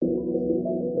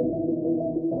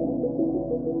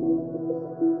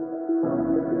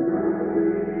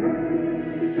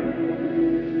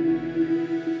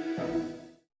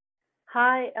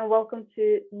Hi, and welcome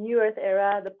to New Earth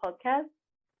Era, the podcast.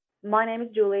 My name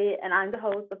is Julie, and I'm the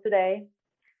host of today.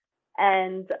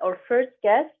 And our first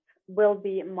guest will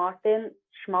be Martin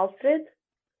Schmalzried.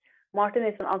 Martin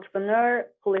is an entrepreneur,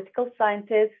 political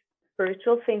scientist,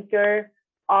 spiritual thinker,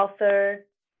 author,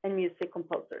 and music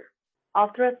composer.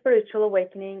 After a spiritual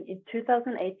awakening in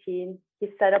 2018, he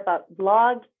set up a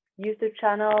blog, YouTube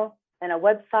channel, and a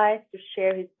website to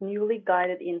share his newly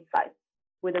guided insights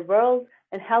with the world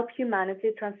and help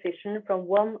humanity transition from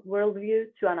one worldview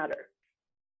to another.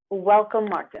 Welcome,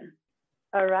 Martin.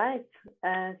 All right.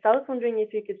 So I was wondering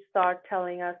if you could start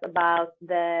telling us about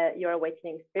your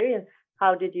awakening experience.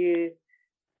 How did you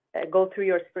go through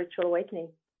your spiritual awakening?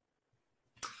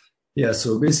 Yeah,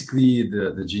 so basically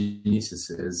the genesis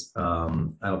is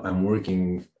I'm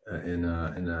working in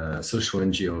a social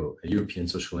NGO, a European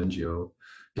social NGO,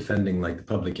 defending like the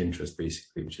public interest,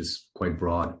 basically, which is quite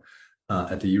broad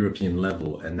at the European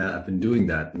level. And I've been doing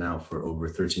that now for over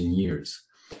 13 years.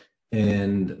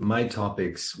 And my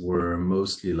topics were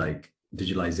mostly like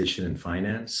digitalization and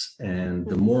finance. And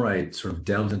the more I sort of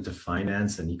delved into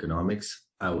finance and economics,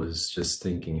 I was just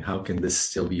thinking, how can this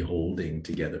still be holding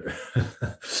together?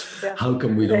 How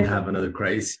come we don't have another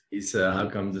crisis? How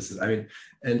come this is, I mean,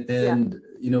 and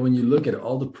you know, when you look at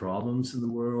all the problems in the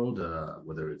world,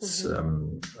 whether it's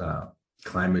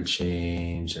climate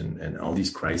change and all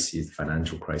these crises,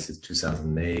 financial crisis,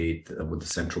 2008, what the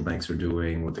central banks are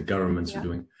doing, what the governments are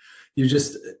doing,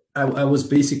 I was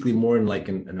basically more in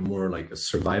a more like a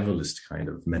survivalist kind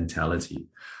of mentality.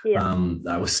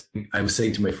 I was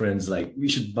saying to my friends, like, we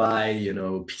should buy, you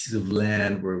know, pieces of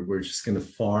land where we're just going to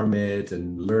farm it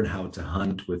and learn how to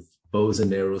hunt with bows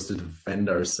and arrows to defend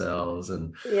ourselves.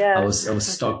 And I was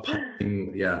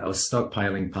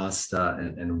stockpiling pasta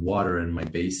and water in my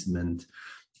basement.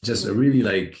 Just really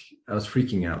like, I was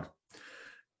freaking out.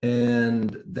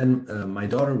 And then my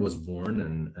daughter was born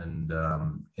and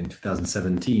in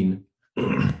 2017,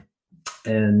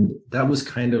 and that was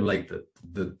kind of like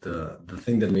the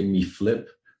thing that made me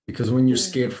flip, because when you're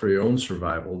scared for your own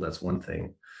survival, that's one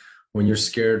thing. When you're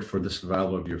scared for the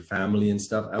survival of your family and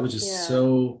stuff, I was just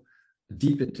so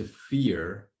deep into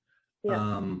fear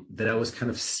that I was kind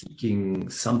of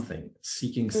seeking something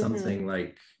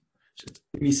like, just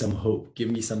give me some hope, give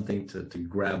me something to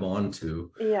grab onto,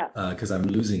 because I'm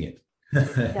losing it.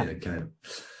 Kind of.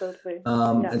 Totally.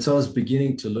 And so I was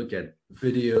beginning to look at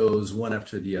videos one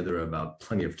after the other about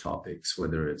plenty of topics,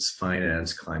 whether it's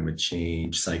finance, climate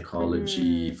change,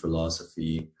 psychology,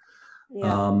 philosophy.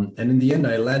 And in the end,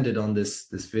 I landed on this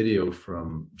video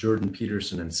from Jordan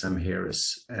Peterson and Sam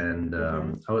Harris. And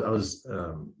I was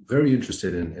very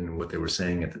interested in what they were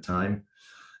saying at the time.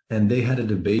 And they had a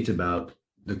debate about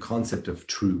the concept of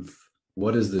truth.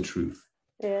 What is the truth?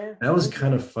 That was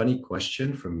kind of funny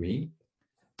question from me.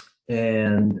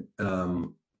 And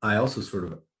I also sort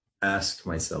of asked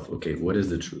myself, okay, what is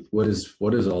the truth? What is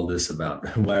all this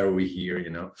about? Why are we here,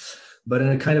 you know? But in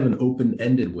a kind of an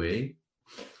open-ended way.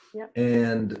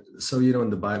 And so, you know, in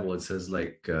the Bible, it says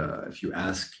like, if you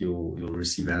ask, you'll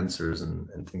receive answers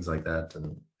and things like that.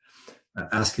 And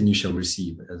ask and you shall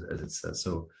receive, as it says.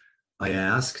 So I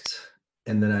asked,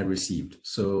 and then I received.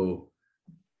 So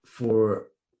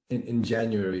in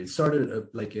January, it started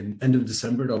like in end of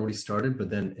December, it already started,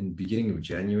 but then in beginning of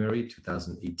January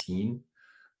 2018,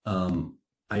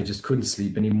 I just couldn't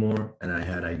sleep anymore. And I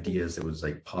had ideas that was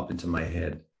like pop into my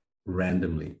head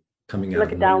randomly, coming out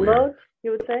like of a nowhere. Download, you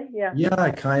would say?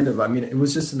 Yeah, kind of. I mean, it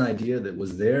was just an idea that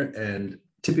was there. And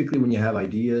typically when you have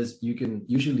ideas, you can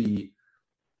usually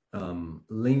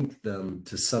link them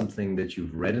to something that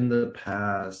you've read in the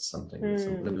past, something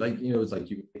like, you know, it's like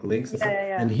you make links and stuff.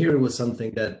 And here it was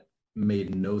something that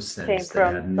made no sense.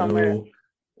 I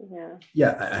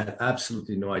had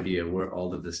absolutely no idea where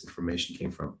all of this information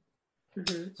came from.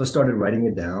 So I started writing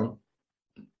it down,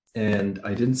 and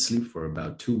I didn't sleep for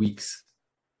about 2 weeks,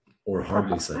 or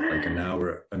hardly slept, like an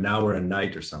hour a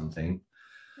night or something.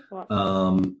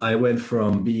 I went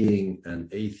from being an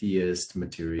atheist,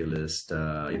 materialist,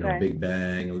 Big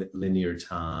Bang, linear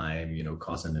time, you know,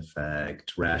 cause and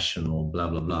effect, rational, blah,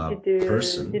 blah, blah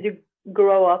person. Did you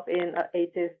grow up in an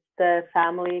atheist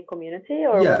family community,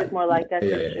 or was it more like that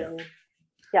Christian?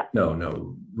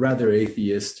 No, rather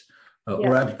atheist.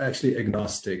 Or actually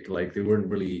agnostic, like they weren't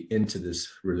really into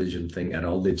this religion thing at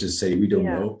all. They just say, we don't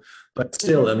know. But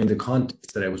still, I mean, the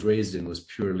context that I was raised in was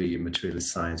purely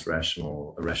materialist science,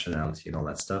 rationality and all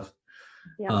that stuff.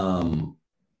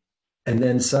 And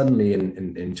then suddenly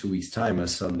in 2 weeks' time, I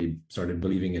suddenly started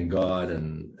believing in God,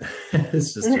 and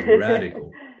it's just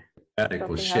radical.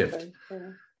 radical shift.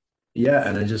 Happened. Yeah,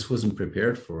 and I just wasn't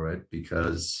prepared for it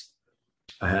because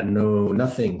I had no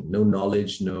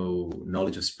knowledge, no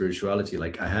knowledge of spirituality.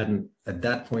 Like at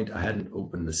that point, I hadn't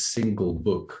opened a single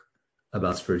book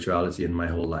about spirituality in my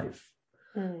whole life.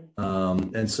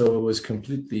 And so it was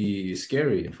completely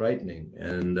scary and frightening.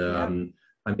 And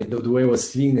I mean, the way I was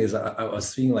seeing is I was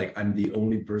seeing like I'm the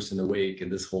only person awake in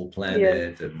this whole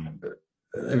planet, and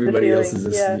everybody else is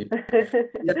asleep.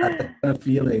 Yeah, that kind of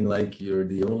feeling like you're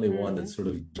the only one that sort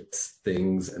of gets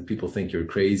things, and people think you're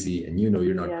crazy, and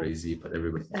you're not crazy, but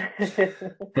everybody.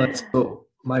 But so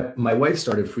my wife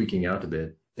started freaking out a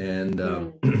bit, and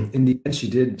in the end, she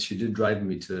did drive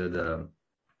me to the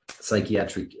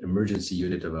psychiatric emergency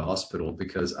unit of a hospital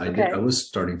because I was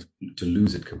starting to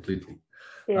lose it completely.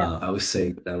 I was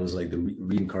saying that was like the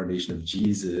reincarnation of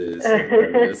Jesus.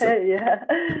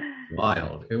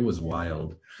 Wild. It was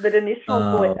wild. But initial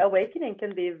awakening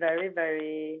can be very,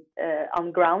 very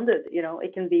ungrounded. You know,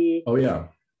 it can be. Oh yeah.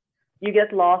 You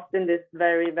get lost in this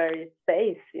very, very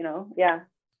space. You know. Yeah.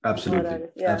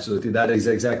 Absolutely. Absolutely. That is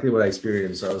exactly what I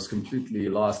experienced. I was completely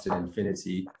lost in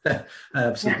infinity.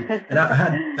 Absolutely. And I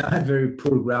had very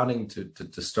poor grounding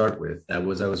to start with. I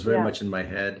was very much in my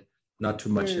head, not too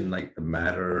much in like the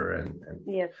matter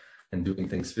and doing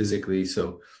things physically.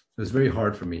 So it was very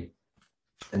hard for me.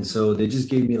 And so they just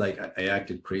gave me like, I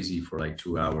acted crazy for like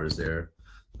 2 hours there,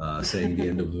 saying the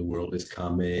end of the world is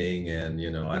coming, and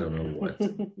I don't know what,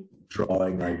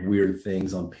 drawing like weird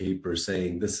things on paper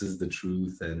saying this is the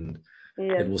truth and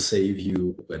it will save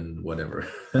you and whatever.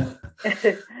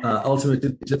 Ultimately,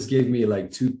 it just gave me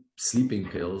like 2 sleeping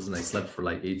pills, and I slept for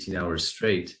like 18 hours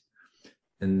straight.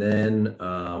 And then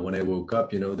when I woke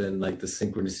up, then like the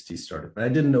synchronicity started. I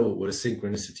didn't know what a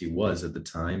synchronicity was at the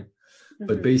time.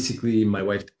 But basically, my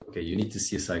wife, okay, you need to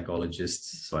see a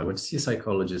psychologist. So I went to see a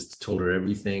psychologist, told her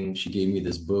everything. She gave me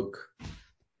this book,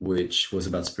 which was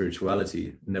about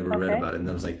spirituality. Never read about it. And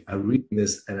I was like, I'm reading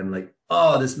this, and I'm like,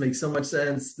 oh, this makes so much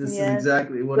sense. This is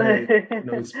exactly what I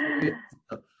experienced.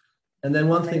 And then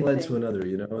one thing led to another.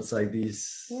 It's like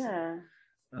these. Yeah.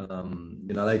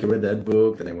 Like I read that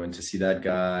book, then I went to see that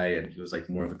guy, and he was like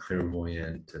more of a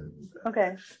clairvoyant, and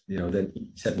then he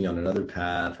set me on another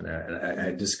path, and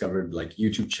I discovered like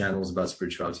YouTube channels about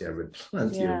spirituality. I read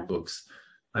plenty of books.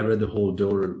 I read the whole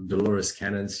Dolores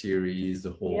Cannon series,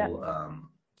 the whole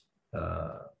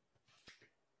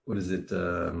what is it,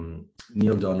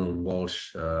 Neil Donald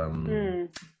Walsh, Conversation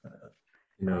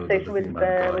with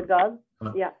God.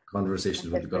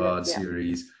 Conversations with God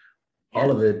series. All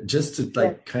of it just to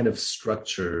like kind of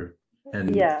structure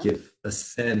and give a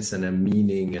sense and a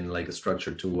meaning and like a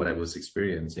structure to what I was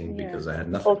experiencing because I had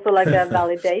nothing. Also like a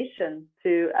validation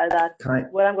to that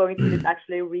what I'm going through is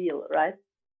actually real, right?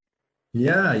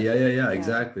 Yeah,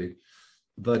 exactly.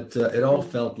 But it all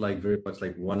felt like very much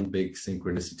like one big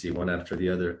synchronicity, one after the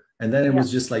other. And then it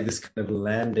was just like this kind of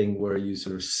landing where you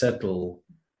sort of settle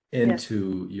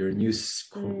into your new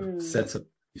sets of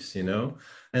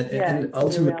and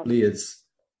ultimately it's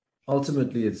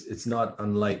not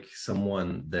unlike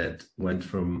someone that went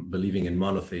from believing in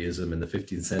monotheism in the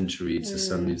 15th century to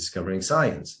suddenly discovering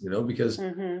science, because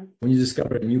when you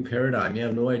discover a new paradigm, you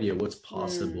have no idea what's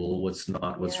possible, what's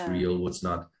not, what's real, what's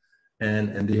not.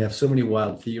 And they have so many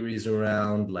wild theories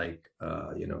around, like,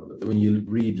 when you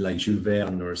read like Jules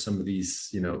Verne or some of these,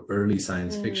 early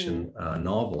science fiction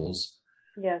novels,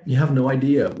 you have no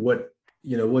idea what's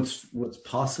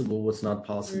possible, what's not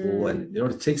possible. And,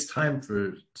 it takes time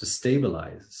to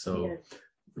stabilize. So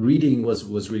reading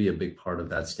was really a big part of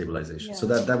that stabilization. So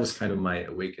that was kind of my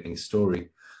awakening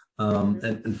story.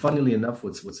 And funnily enough,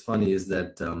 what's funny is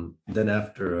that then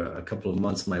after a couple of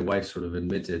months, my wife sort of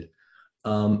admitted,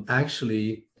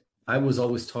 actually, I was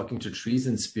always talking to trees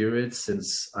and spirits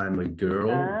since I'm a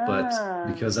girl, but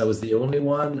because I was the only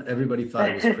one, everybody thought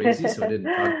I was crazy. So I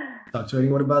didn't talk to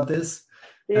anyone about this.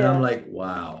 And I'm like,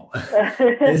 wow,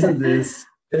 isn't this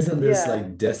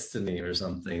like destiny or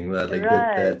something that like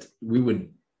that we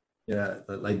would,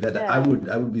 like that I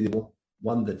would be the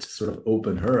one that sort of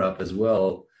opened her up as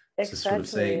well. To sort of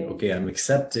saying, okay, I'm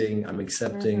accepting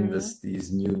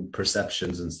these new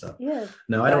perceptions and stuff.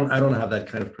 Now I don't have that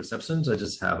kind of perceptions. I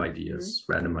just have ideas,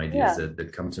 random ideas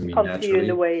that come to me naturally. To you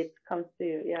the way it comes to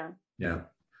you. Yeah.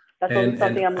 That's also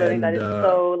something I'm learning, that it's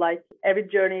so like every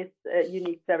journey is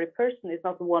unique to every person. It's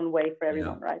not one way for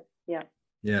everyone, right? Yeah,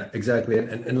 exactly.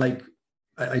 And like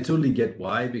I totally get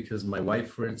why, because my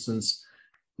wife, for instance,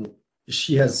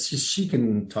 she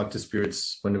can talk to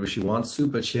spirits whenever she wants to,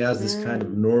 but she has this kind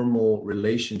of normal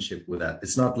relationship with that.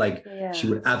 It's not like she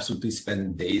would absolutely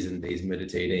spend days and days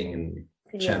meditating and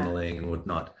channeling and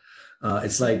whatnot.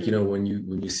 It's like, you know, when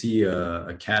you see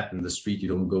a cat in the street, you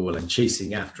don't go like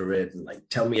chasing after it and like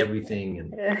tell me everything. And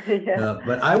Yeah.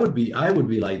 but I would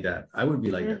be like that. I would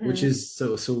be like that, which Mm-hmm. is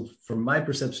so from my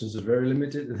perceptions is very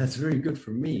limited, and that's very good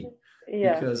for me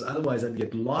Yeah, because otherwise I'd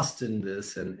get lost in this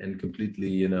and completely,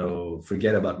 you know,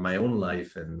 forget about my own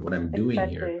life and what I'm doing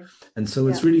here. exactly. And so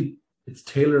Yeah. it's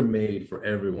tailor made for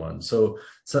everyone. So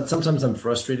sometimes I'm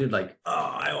frustrated, like,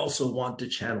 oh, I also want to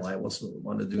channel, I also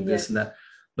want to do Yes. this and that.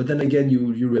 But then again,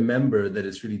 you remember that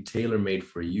it's really tailor made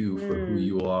for you, for who Mm,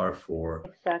 you are, for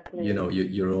you exactly. know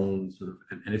your own sort of.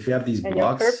 And if you have these And your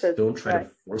blocks, purpose, don't try to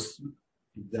right? force.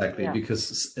 Exactly, Yeah, because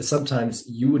sometimes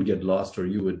you would get lost or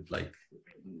you would like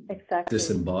exactly.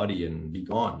 disembody and be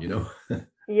gone, you know?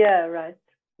 Yeah, right.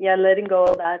 Yeah, letting go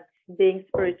of that, being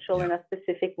spiritual in Yeah, a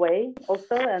specific way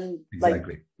also, and like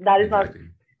exactly. that is not Exactly.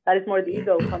 that is more the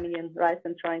ego coming in, right?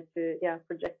 And trying to, yeah,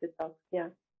 project itself. Yeah.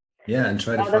 Yeah, and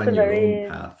try to Wow, that's a find your own very,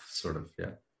 path, sort of.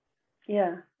 Yeah.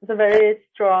 yeah, it's a very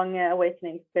strong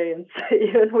awakening experience,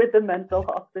 even with the mental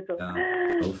hospital.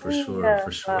 Yeah. Oh, for sure, Yeah,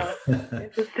 for sure. wow,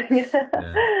 interesting.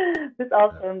 Yeah. That's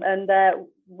awesome. And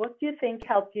what do you think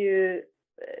helped you,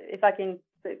 if I can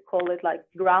call it, like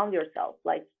ground yourself,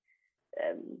 like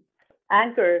um,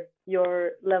 anchor your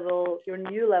level, your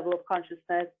new level of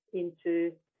consciousness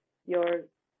into your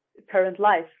current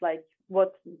life? Like,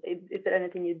 what is there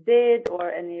anything you did, or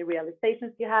any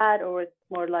realizations you had, or it's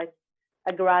more like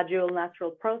a gradual,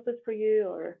 natural process for you,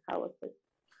 or how was it?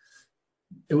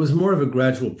 It was more of a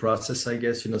gradual process, I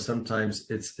guess. You know, sometimes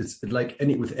it's like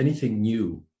any with anything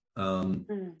new,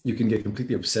 Mm. you can get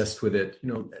completely obsessed with it. You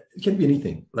know, it can be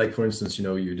anything. Like for instance, you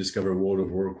know, you discover World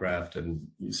of Warcraft and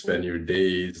you spend Mm. your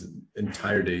days,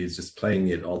 entire days, just playing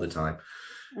it all the time.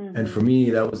 And Mm-hmm. for me,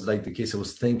 that was like the case. I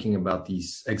was thinking about these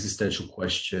existential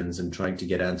questions and trying to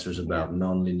get answers Yeah. about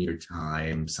nonlinear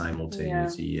time, Yeah.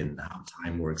 simultaneity, and how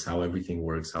time works, how everything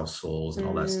works, how souls and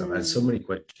all that stuff. I had so Mm. many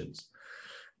questions.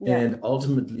 Yeah. And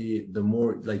ultimately, the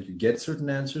more like you get certain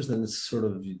answers, then it's sort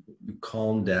of you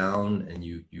calm down and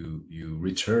you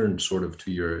return sort of to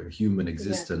your human Yeah.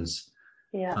 existence.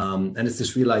 Yeah. And it's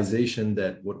this realization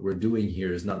that what we're doing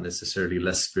here is not necessarily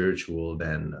less spiritual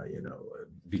than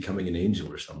becoming an angel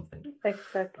or something.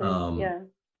 Exactly. Um, Yeah.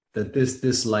 that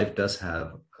this life does have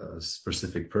a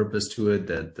specific purpose to it.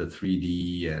 That the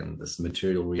 3D and this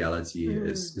material reality Mm.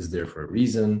 is there for a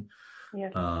reason.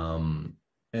 Yes. um,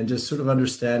 and just sort of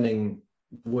understanding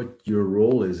what your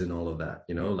role is in all of that,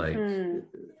 you know, like Mm.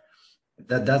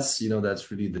 that's you know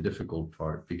that's really the difficult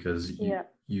part because Yeah.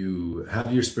 you have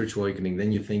your spiritual awakening,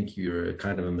 then you think you're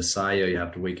kind of a messiah, you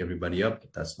have to wake everybody up,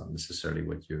 but that's not necessarily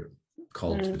what you're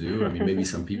called to do. I mean, maybe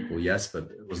Mm. some people, yes, but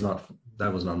it was not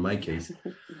that was not my case.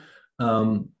 um,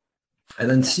 and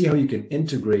then Yeah. see how you can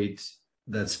integrate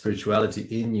that spirituality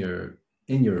in your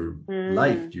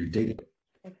life, Mm. your daily.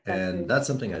 And Exactly. that's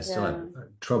something I still have Yeah.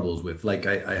 troubles with. Like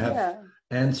I have Yeah.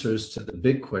 answers to the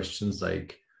big questions like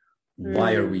why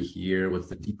are we Mm. here? What's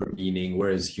the deeper meaning?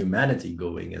 Where is humanity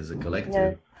going as a Yes.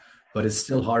 collective? But it's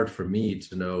still hard for me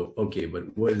to know, okay, but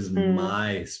what is Mm. my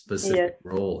Yes. specific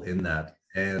role in that?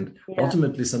 And Yeah.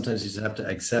 ultimately, sometimes you just have to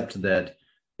accept that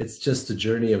it's just a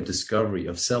journey of discovery,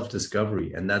 of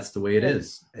self-discovery, and that's the way it Yes. is.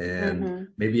 And Mm-hmm.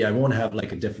 maybe I won't have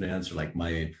like a definite answer, like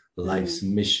my Mm. life's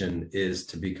mission is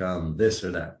to become this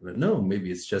or that. But no,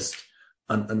 maybe it's just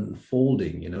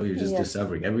unfolding, you know, you're just Yes.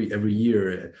 discovering every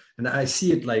year. And I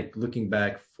see it like looking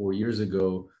back 4 years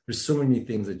ago, there's so many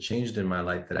things that changed in my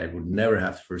life that I would never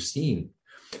have foreseen.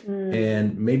 Mm. And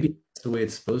maybe that's the way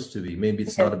it's supposed to be. Maybe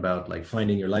it's Yes. not about like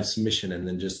finding your life's mission and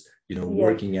then just, you know, Yes.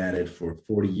 working at it for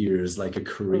 40 years like a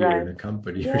career in Right. a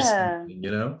company or something, Yeah.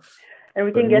 you know, And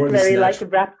we but can get more this very like natural.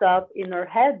 wrapped up in our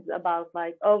heads about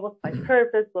like, oh, what's my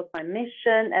purpose, what's my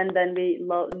mission, and then we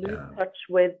lose Yeah, touch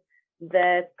with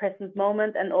the present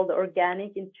moment and all the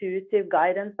organic, intuitive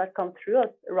guidance that comes through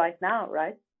us right now,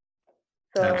 right?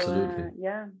 So absolutely.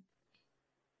 yeah,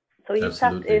 so you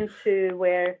tapped Absolutely. into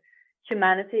where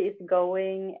humanity is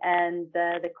going and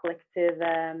the collective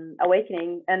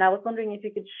awakening. And I was wondering if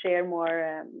you could share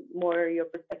more your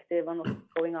perspective on what's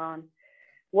going on.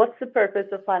 What's the purpose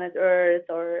of planet Earth,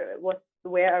 or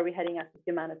where are we heading as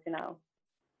humanity now?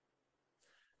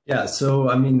 Yeah, so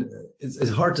I mean, it's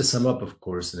hard to sum up, of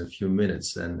course, in a few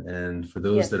minutes. And for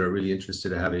those Yes. that are really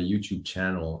interested, I have a YouTube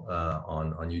channel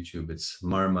on YouTube. It's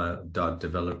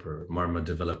marma.developer, Marma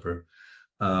Developer,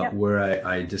 Yeah. where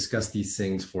I discuss these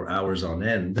things for hours on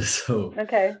end. So,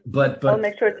 Okay. I'll but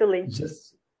make sure to link.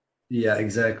 just yeah,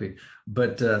 exactly.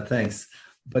 But thanks.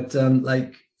 But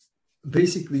like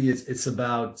basically, it's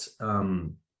about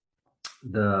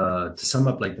the to sum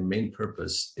up, like the main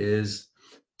purpose is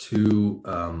to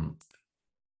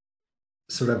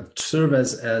sort of serve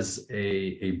as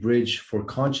a bridge for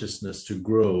consciousness to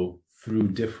grow through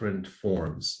different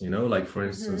forms, like for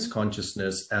instance,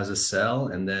 consciousness as a cell,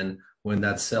 and then when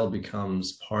that cell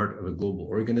becomes part of a global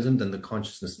organism, then the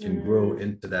consciousness can grow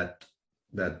into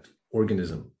that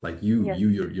organism. Like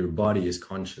your body is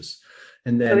conscious,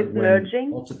 and then so it's when merging,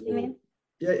 multiple, you mean?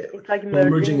 yeah, It's like well,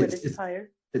 merging with its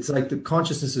higher. it's like the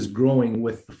consciousness is growing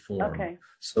with the form. Okay.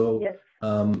 So,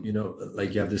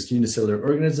 like you have this unicellular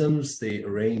organisms, they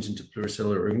arrange into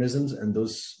pluricellular organisms, and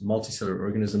those multicellular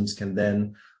organisms can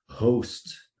then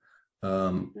host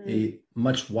a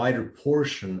much wider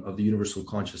portion of the universal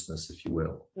consciousness, if you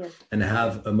will, and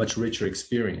have a much richer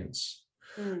experience.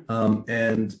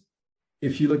 And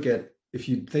if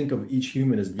you think of each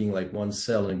human as being like one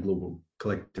cell in a global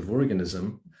collective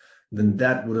organism, then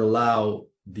that would allow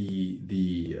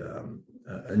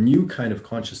a new kind of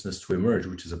consciousness to emerge,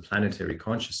 which is a planetary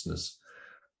consciousness,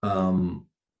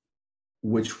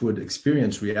 which would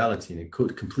experience reality in a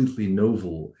completely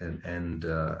novel and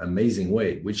amazing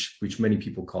way, which many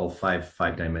people call five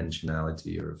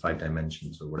dimensionality or 5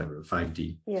 dimensions or whatever,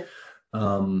 5D. Yes.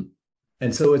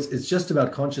 And so it's just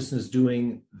about consciousness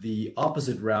doing the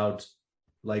opposite route,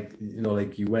 like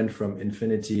you went from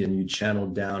infinity and you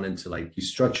channeled down into, like, you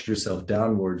structured yourself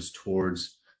downwards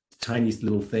towards tiny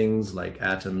little things like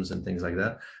atoms and things like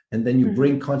that, and then you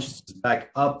bring consciousness back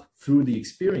up through the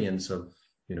experience of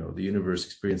the universe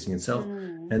experiencing itself,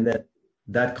 and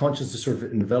that consciousness sort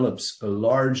of envelops a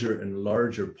larger and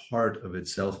larger part of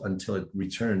itself until it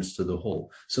returns to the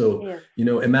whole. So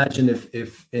imagine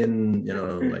if in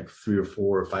like 3 or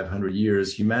 4 or 500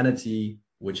 years, humanity,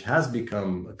 which has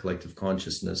become a collective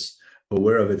consciousness,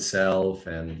 aware of itself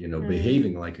and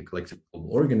behaving like a collective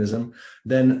organism,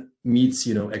 then meets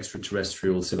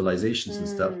extraterrestrial civilizations and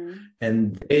stuff,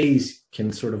 and they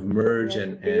can sort of merge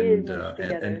and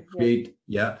create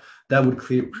that would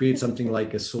create something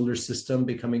like a solar system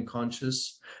becoming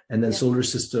conscious, and then solar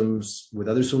systems with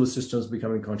other solar systems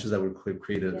becoming conscious, that would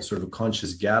create a sort of a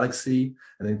conscious galaxy,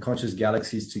 and then conscious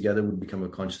galaxies together would become a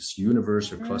conscious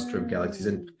universe or cluster of galaxies,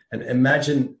 and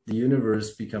imagine the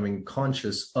universe becoming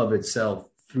conscious of itself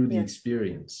through the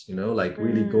experience, like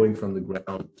really going from the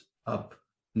ground up,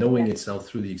 knowing itself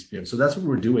through the experience. So that's what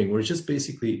we're doing. We're just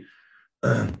basically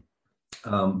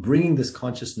bringing this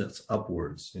consciousness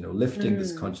upwards, lifting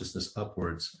this consciousness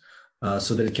upwards,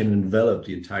 so that it can envelop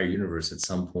the entire universe at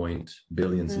some point,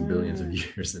 billions and billions of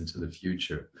years into the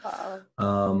future.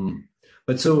 Wow.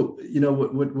 But so,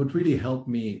 what really helped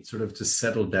me sort of to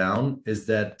settle down is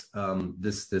that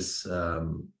this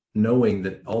knowing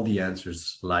that all the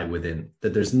answers lie within,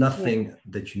 that there's nothing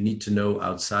that you need to know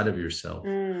outside of yourself.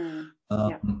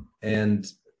 And,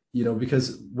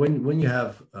 because when you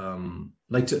have,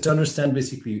 like to understand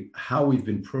basically how we've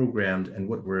been programmed and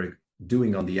what we're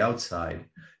doing on the outside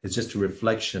is just a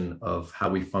reflection of how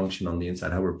we function on the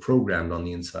inside, how we're programmed on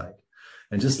the inside.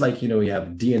 And just like, you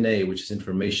have DNA, which is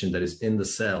information that is in the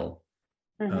cell,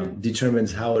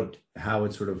 determines how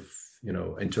it sort of,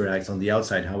 interacts on the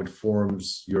outside, how it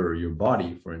forms your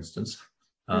body, for instance.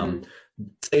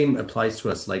 Same applies to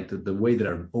us, like the way that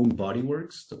our own body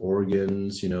works, the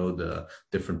organs, the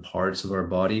different parts of our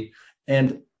body,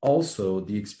 and also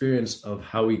the experience of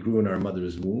how we grew in our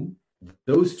mother's womb.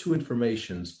 Those two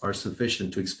informations are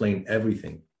sufficient to explain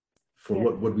everything for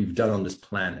what we've done on this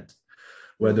planet.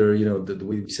 Whether, the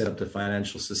way we set up the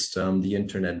financial system, the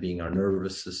internet being our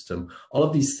nervous system, all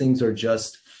of these things are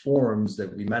just forms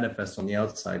that we manifest on the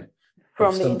outside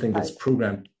from something that's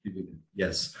programmed.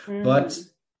 Yes, but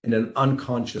in an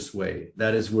unconscious way.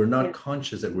 That is, we're not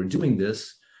conscious that we're doing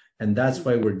this, and that's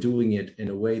why we're doing it in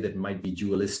a way that might be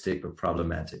dualistic or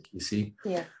problematic, you see?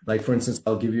 Like, for instance,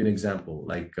 I'll give you an example.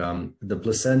 Like the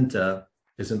placenta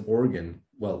is an organ.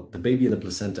 Well, the baby and the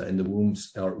placenta in the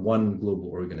wombs are one global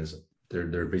organism.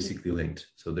 They're basically linked.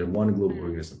 So they're one global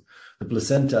organism. The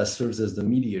placenta serves as the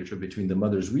mediator between the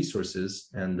mother's resources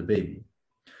and the baby.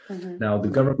 Now, the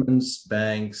governments,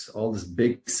 banks, all these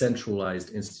big centralized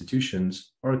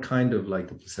institutions are kind of like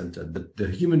the placenta. The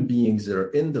human beings that are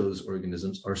in those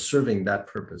organisms are serving that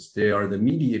purpose. They are the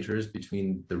mediators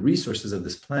between the resources of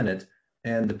this planet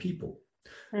and the people.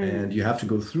 And you have to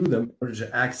go through them in order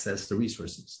to access the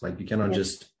resources. Like, you cannot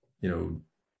just,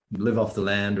 live off the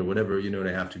land or whatever,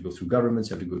 they have to go through governments,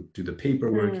 you have to go do the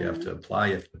paperwork, you have to apply,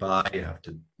 you have to buy, you have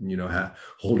to,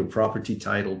 hold a property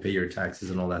title, pay your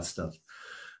taxes and all that stuff.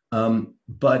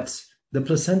 But the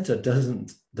placenta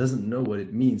doesn't know what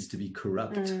it means to be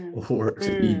corrupt or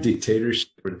to be dictatorship.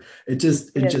 It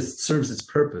just serves its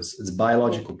purpose, its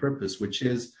biological purpose, which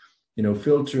is,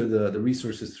 filter the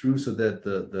resources through so that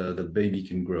the baby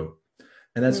can grow.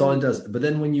 And that's all it does. But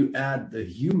then when you add the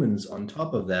humans on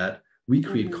top of that, we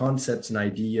create concepts and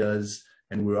ideas,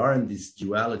 and we are in this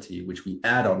duality, which we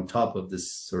add on top of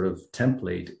this sort of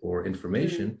template or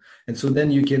information. And so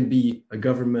then you can be a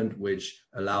government which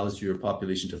allows your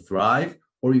population to thrive,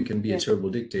 or you can be a terrible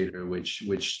dictator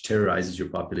which terrorizes your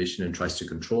population and tries to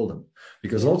control them.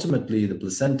 Because ultimately the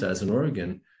placenta as an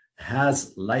organ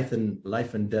has life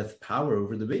and death power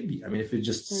over the baby. I mean, if it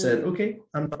just said, okay,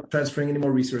 I'm not transferring any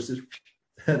more resources,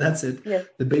 that's it,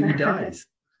 the baby dies.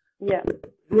 It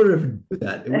would never do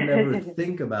that. It would never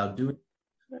think about doing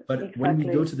it. But when we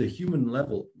go to the human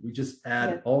level, we just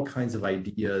add all kinds of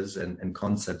ideas and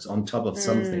concepts on top of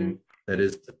something that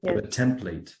is a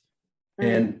template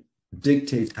and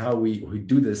dictates how we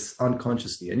do this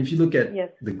unconsciously. And if you look at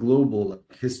the global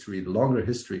history, the longer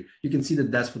history, you can see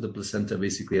that that's what the placenta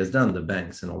basically has done, the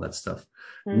banks and all that stuff.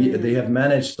 They have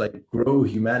managed to like grow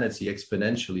humanity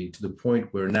exponentially to the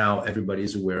point where now everybody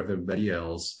is aware of everybody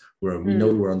else, where we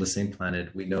know we're on the same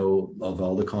planet, we know of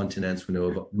all the continents, we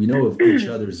know of each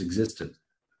other's existence,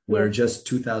 where just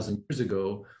 2,000 years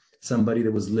ago, somebody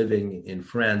that was living in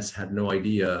France had no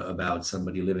idea about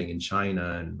somebody living in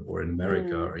China or in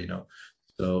America, or,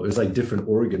 so it was like different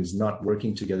organs not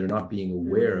working together, not being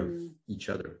aware of each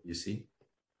other, you see?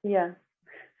 Yeah.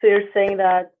 So you're saying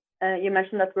that, you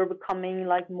mentioned that we're becoming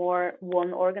like more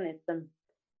one organism,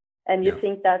 and you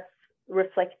think that's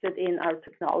reflected in our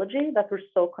technology, that we're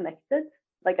so connected,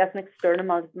 like as an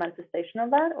external manifestation of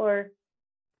that, or?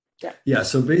 Yeah,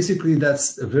 so basically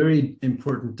that's a very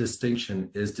important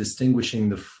distinction, is distinguishing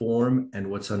the form and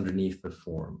what's underneath the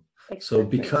form. So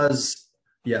because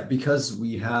we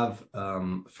have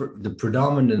the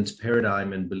predominant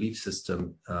paradigm and belief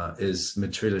system is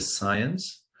materialist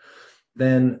science,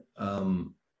 then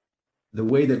the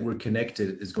way that we're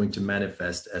connected is going to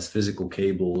manifest as physical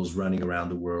cables running around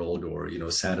the world, or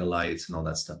satellites and all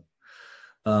that stuff.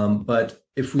 But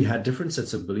if we had different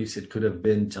sets of beliefs, it could have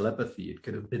been telepathy, it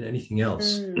could have been anything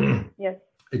else.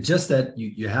 It's just that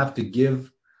you have to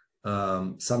give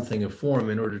something a form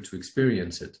in order to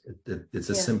experience it. It's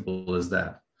as simple as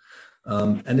that.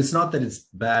 And it's not that it's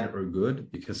bad or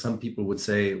good, because some people would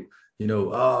say,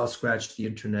 scratch the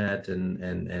internet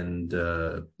and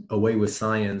away with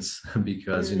science,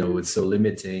 because it's so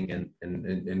limiting,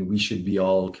 and we should be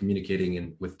all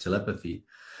communicating with telepathy.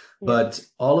 But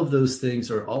all of those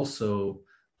things are also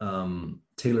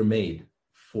tailor-made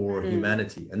for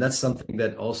humanity. And that's something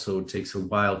that also takes a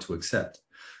while to accept.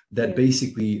 That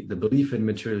basically the belief in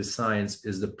materialist science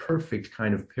is the perfect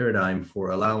kind of paradigm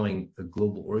for allowing a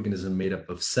global organism made up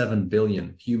of 7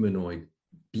 billion humanoid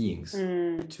beings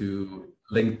to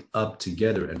link up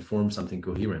together and form something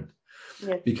coherent.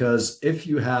 Because if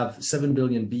you have 7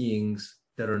 billion beings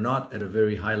that are not at a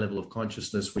very high level of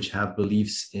consciousness, which have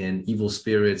beliefs in evil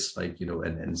spirits, like,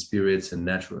 and spirits and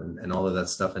natural and all of that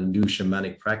stuff, and do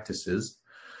shamanic practices,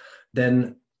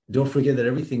 then don't forget that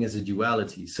everything is a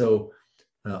duality. So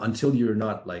until you're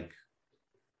not like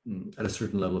at a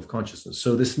certain level of consciousness.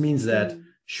 So this means that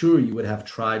sure, you would have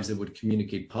tribes that would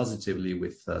communicate positively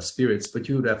with spirits, but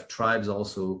you would have tribes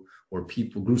also, or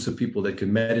groups of people that could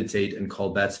meditate and call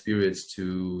bad spirits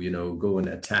to, go and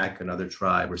attack another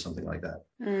tribe or something like that.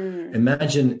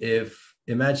 Imagine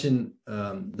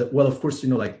that, well, of course,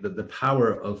 like the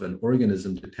power of an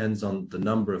organism depends on the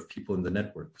number of people in the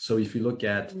network. So if you look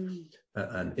at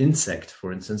an insect,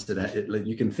 for instance,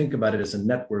 you can think about it as a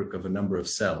network of a number of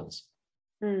cells.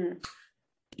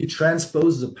 You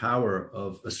transpose the power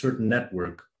of a certain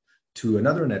network to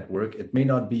another network, it may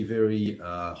not be very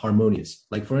harmonious.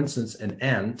 Like, for instance, an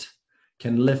ant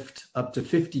can lift up to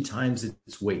 50 times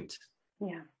its weight.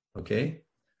 Okay,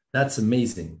 that's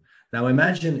amazing. Now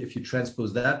imagine if you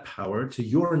transpose that power to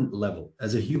your level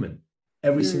as a human.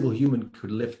 Every single human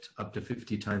could lift up to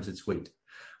 50 times its weight.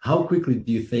 How quickly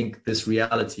do you think this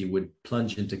reality would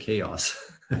plunge into chaos?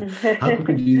 How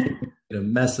quickly do you think a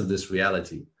mess of this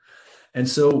reality? And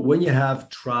so when you have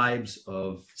tribes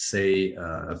of, say,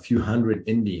 a few hundred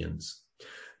Indians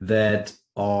that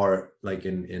are like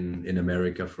in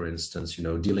America, for instance,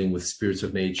 dealing with spirits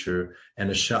of nature,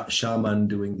 and a shaman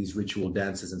doing these ritual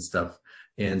dances and stuff.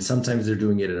 And sometimes they're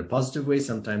doing it in a positive way.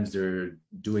 Sometimes they're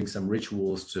doing some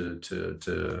rituals to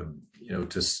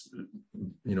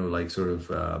like sort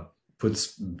of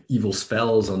puts evil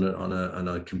spells on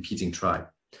a competing tribe.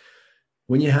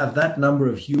 When you have that number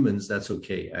of humans, that's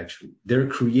okay. Actually, their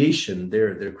creation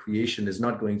is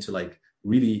not going to like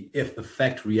really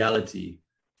affect reality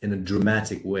in a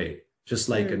dramatic way. Just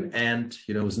like an ant,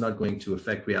 is not going to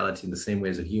affect reality in the same way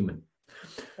as a human.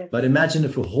 But imagine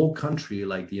if a whole country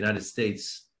like the United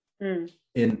States,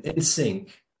 in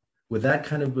sync, with that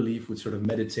kind of belief would sort of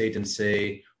meditate and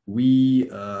say, we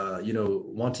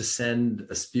want to send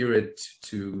a spirit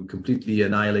to completely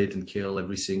annihilate and kill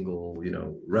every single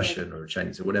Russian or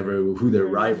Chinese or whatever, who their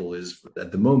rival is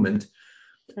at the moment.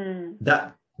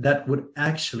 That would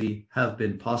actually have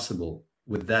been possible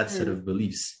with that set of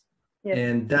beliefs.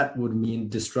 And that would mean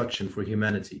destruction for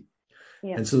humanity.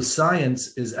 And so science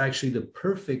is actually the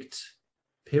perfect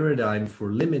paradigm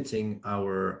for limiting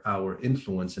our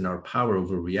influence and our power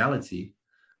over reality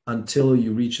until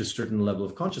you reach a certain level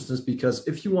of consciousness. Because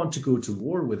if you want to go to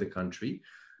war with a country,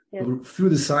 through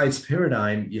the science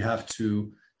paradigm, you have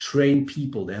to train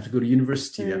people. They have to go to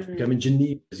university. They have to become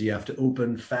engineers. You have to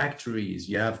open factories.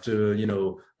 You have to,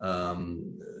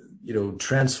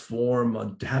 transform,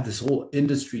 to have this whole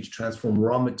industry to transform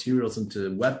raw materials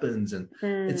into weapons. And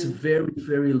it's a very,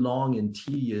 very long and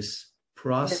tedious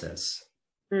process,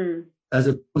 as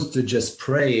opposed to just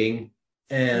praying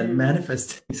and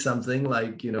manifesting something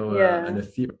like, an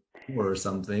ethereal or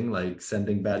something, like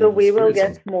sending bad. So we will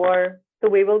get more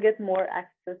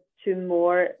access to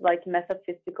more like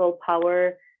metaphysical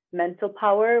power, mental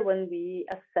power when we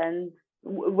ascend,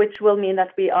 which will mean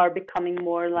that we are becoming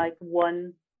more like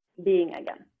one being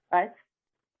again, right?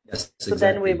 Yes, so exactly.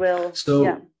 Then we will.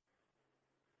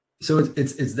 So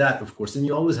it's that, of course, and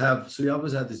you always have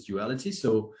this duality.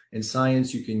 So in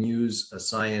science, you can use a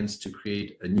science to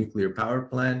create a nuclear power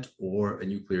plant or a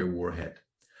nuclear warhead.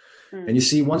 And you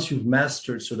see, once you've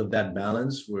mastered sort of that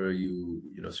balance where you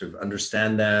sort of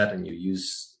understand that and you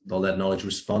use all that knowledge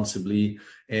responsibly,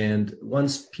 and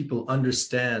once people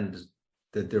understand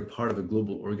that they're part of a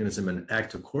global organism and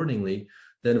act accordingly,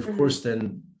 then of course,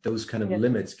 then those kind of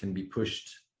limits can be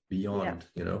pushed beyond,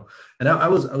 and I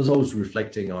was always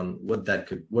reflecting on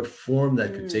what form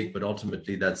that could take, but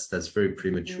ultimately that's very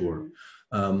premature.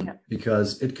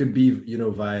 Because it could be,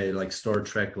 via like Star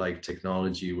Trek like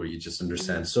technology, where you just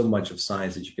understand so much of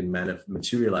science that you can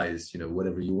materialize,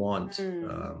 whatever you want.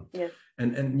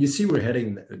 And you see, we're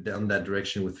heading down that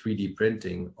direction with 3D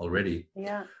printing already.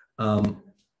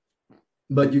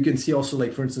 But you can see also,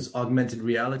 like, for instance, augmented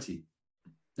reality,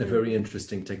 a very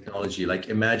interesting technology. Like,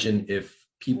 imagine if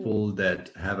people that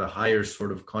have a higher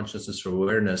sort of consciousness or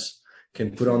awareness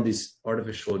can put on these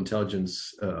artificial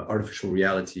intelligence, augmented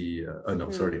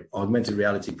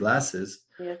reality glasses,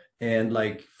 and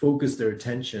like focus their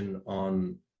attention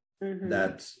on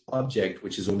that object,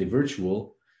 which is only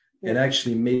virtual, and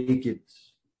actually make it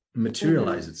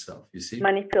materialize itself. You see,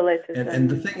 manipulate it, and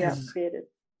the thing is, create it.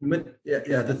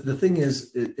 The thing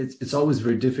is, it's always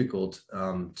very difficult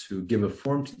to give a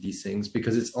form to these things,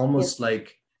 because it's almost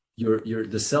like you're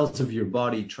the cells of your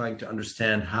body trying to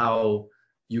understand how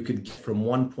you could get from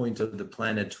one point of the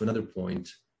planet to another point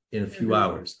in a few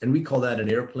hours. And we call that an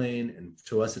airplane. And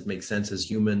to us, it makes sense as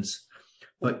humans.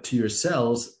 But to your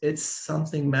cells, it's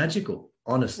something magical,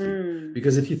 honestly.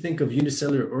 Because if you think of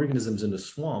unicellular organisms in a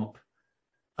swamp,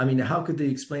 I mean, how could they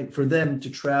explain, for them to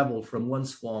travel from one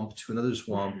swamp to another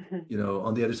swamp,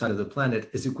 on the other side of the planet,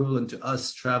 is equivalent to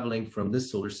us traveling from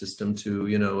this solar system to,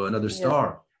 another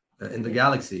star in the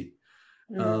galaxy,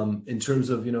 in terms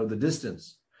of, the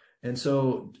distance. And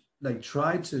so, like,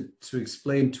 try to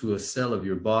explain to a cell of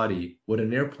your body what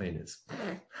an airplane is.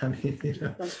 I mean,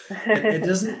 it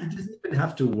doesn't even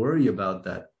have to worry about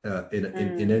that in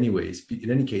any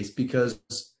case, because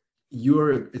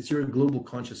it's your global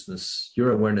consciousness,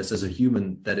 your awareness as a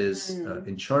human that is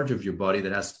in charge of your body,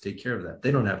 that has to take care of that.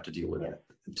 They don't have to deal with it.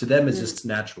 To them, it's just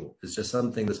natural. It's just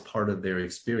something that's part of their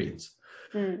experience.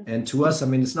 And to us, I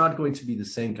mean, it's not going to be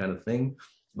the same kind of thing,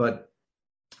 but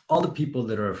all the people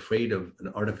that are afraid of an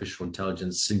artificial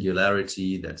intelligence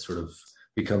singularity that sort of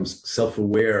becomes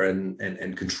self-aware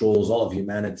and controls all of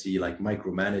humanity, like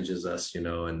micromanages us,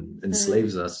 and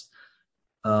enslaves us.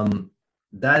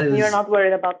 That is. You're not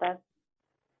worried about that?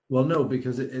 Well, no,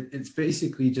 because it's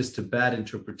basically just a bad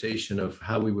interpretation of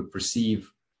how we would perceive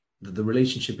the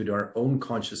relationship between our own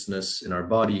consciousness in our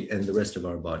body and the rest of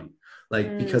our body.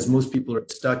 Like, because most people are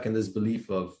stuck in this belief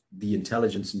of the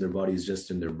intelligence in their body is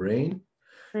just in their brain.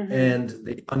 And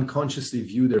they unconsciously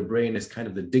view their brain as kind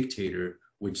of the dictator,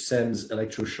 which sends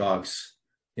electroshocks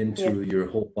into your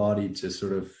whole body to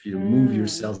sort of move your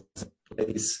cells in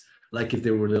place, like if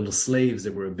they were little slaves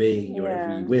that were obeying your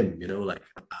every whim, like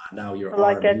now you're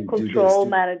like a control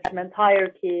management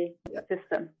hierarchy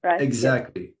system, right?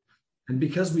 Exactly. And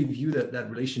because we view that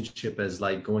relationship as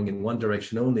like going in one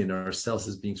direction only, and ourselves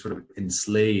as being sort of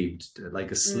enslaved, like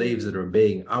as slaves that are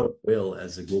obeying our will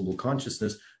as a global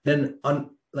consciousness, then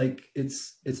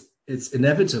it's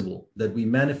inevitable that we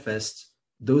manifest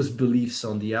those beliefs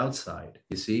on the outside,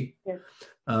 you see?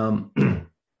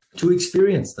 to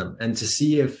experience them and to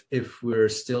see if we're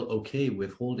still okay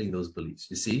with holding those beliefs,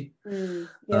 you see.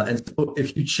 And so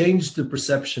if you change the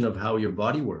perception of how your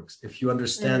body works, if you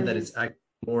understand that it's actually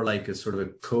more like a sort of a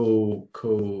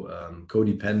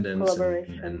codependence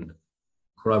and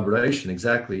collaboration,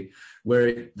 exactly,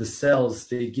 where the cells,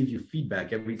 they give you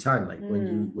feedback every time, like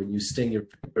when you sting your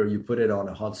finger, you put it on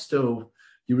a hot stove,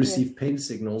 you receive pain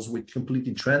signals which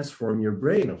completely transform your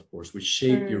brain, of course, which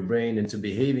shape your brain into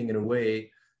behaving in a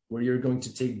way where you're going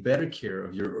to take better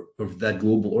care of that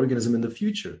global organism in the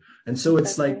future. And so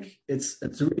it's like it's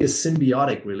really a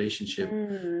symbiotic relationship.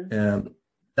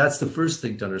 That's the first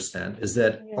thing to understand, is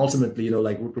that ultimately, you know,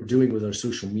 like what we're doing with our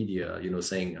social media, you know,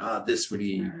 saying, this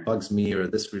really bugs me, or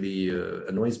this really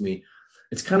annoys me.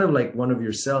 It's kind of like one of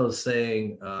your cells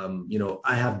saying, you know,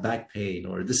 I have back pain,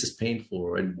 or this is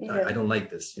painful, and I don't like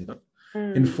this, you know,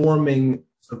 informing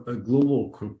a global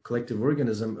collective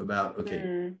organism about,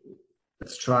 okay,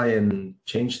 let's try and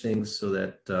change things so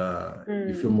that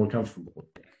you feel more comfortable.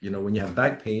 You know, when you have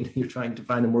back pain, you're trying to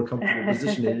find a more comfortable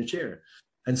position in your chair.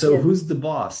 And so who's the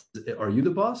boss? Are you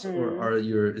the boss, or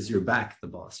is your back the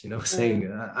boss, you know, saying,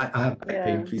 I have back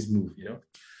pain, please move, you know?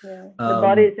 The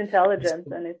body is intelligent,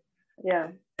 and it's,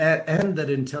 and that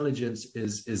intelligence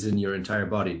is in your entire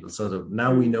body. So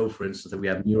now we know, for instance, that we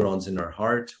have neurons in our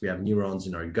heart, we have neurons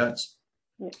in our guts,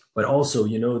 but also,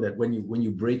 you know, that when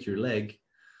you break your leg,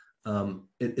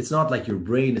 it's not like your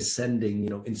brain is sending, you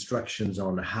know, instructions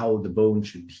on how the bone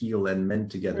should heal and mend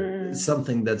together. It's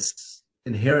something that's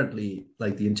inherently,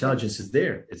 like, the intelligence is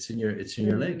there. It's in your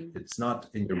leg. It's not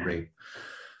in your brain.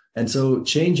 And so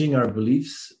changing our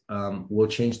beliefs will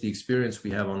change the experience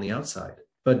we have on the outside.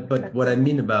 But what I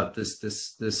mean about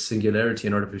this singularity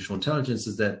in artificial intelligence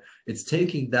is that it's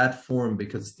taking that form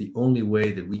because it's the only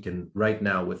way that we can right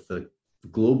now, with the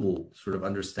global sort of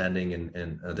understanding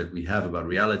and that we have about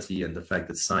reality, and the fact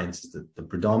that science is the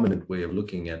predominant way of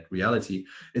looking at reality,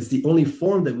 it's the only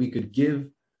form that we could give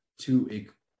to a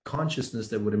consciousness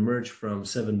that would emerge from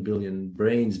 7 billion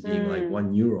brains being like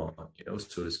one neuron, you know,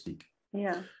 so to speak.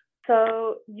 Yeah.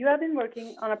 So you have been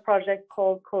working on a project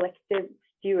called Collective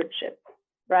Stewardship,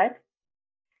 right?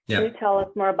 Yeah. Can you tell us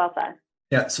more about that?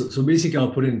 Yeah, so basically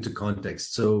I'll put it into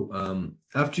context. So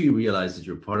after you realize that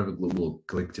you're part of a global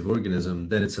collective organism,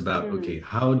 then it's about, okay,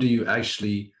 how do you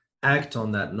actually act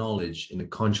on that knowledge in a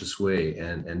conscious way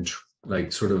and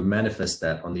like sort of manifest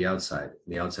that on the outside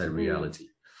reality.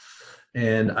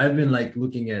 And I've been like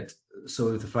looking at,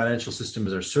 so if the financial system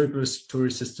is our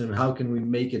circulatory system, how can we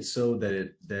make it so that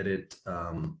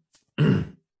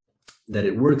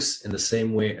it works in the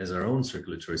same way as our own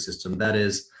circulatory system? That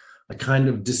is a kind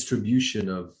of distribution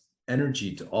of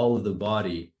energy to all of the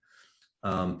body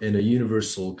in a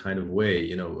universal kind of way,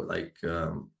 you know, like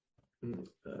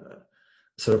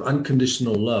sort of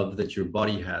unconditional love that your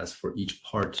body has for each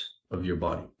part of your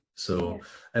body. So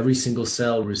every single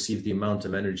cell receives the amount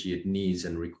of energy it needs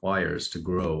and requires to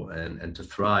grow and to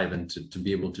thrive and to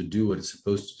be able to do what it's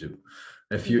supposed to do.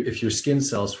 If your skin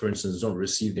cells, for instance, don't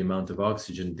receive the amount of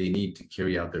oxygen they need to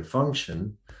carry out their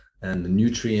function and the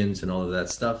nutrients and all of that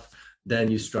stuff, then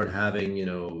you start having, you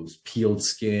know, peeled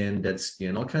skin, dead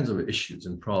skin, all kinds of issues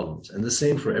and problems. And the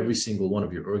same for every single one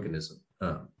of your organism.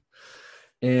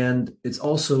 And it's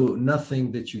also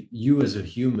nothing that you as a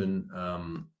human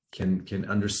can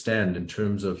understand in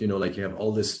terms of, you know, like you have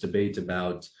all this debate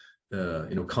about,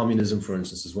 you know, communism, for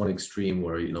instance, is one extreme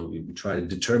where, you know, we try to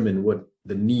determine what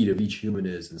the need of each human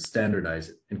is and standardize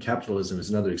it. And capitalism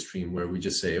is another extreme where we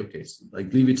just say, okay, so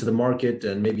like leave it to the market,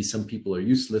 and maybe some people are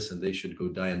useless and they should go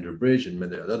die under a bridge, and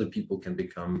other people can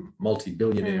become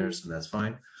multi-billionaires and that's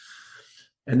fine.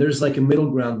 And there's like a middle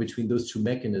ground between those two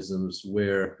mechanisms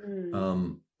where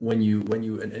when you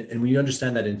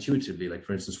understand that intuitively, like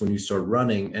for instance, when you start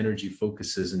running, energy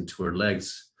focuses into our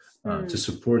legs to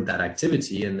support that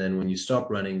activity. And then when you stop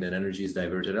running, then energy is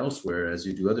diverted elsewhere as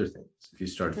you do other things. If you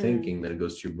start thinking, then it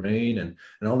goes to your brain, and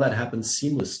all that happens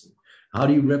seamlessly. How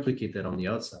do you replicate that on the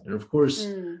outside? And of course,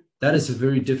 that is a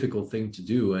very difficult thing to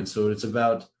do. And so it's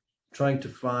about trying to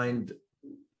find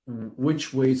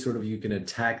which way sort of you can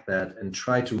attack that and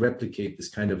try to replicate this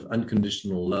kind of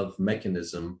unconditional love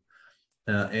mechanism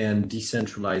and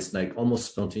decentralized, like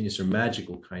almost spontaneous or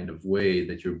magical kind of way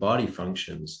that your body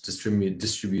functions,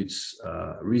 distributes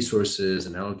resources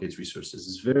and allocates resources.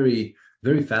 Is very,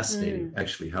 very fascinating,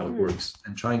 actually, how it works,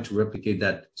 and trying to replicate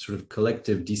that sort of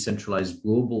collective, decentralized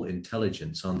global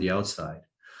intelligence on the outside.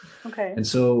 Okay. And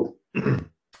so,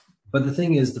 but the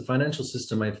thing is, the financial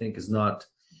system, I think, is not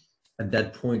at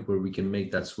that point where we can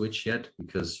make that switch yet,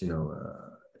 because, you know,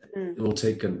 it will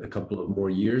take a couple of more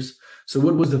years. So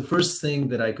what was the first thing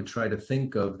that I could try to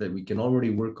think of that we can already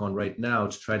work on right now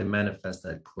to try to manifest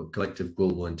that collective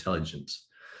global intelligence?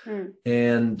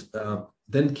 And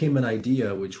then came an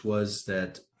idea, which was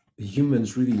that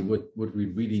humans really, what we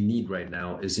really need right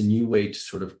now is a new way to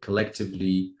sort of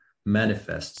collectively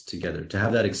manifest together, to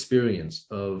have that experience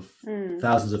of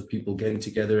thousands of people getting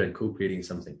together and co-creating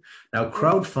something. Now,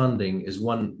 crowdfunding is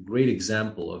one great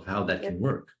example of how that can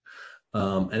work.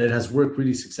 And it has worked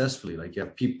really successfully. Like, you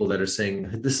have people that are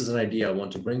saying, this is an idea I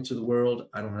want to bring to the world.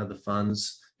 I don't have the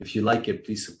funds. If you like it,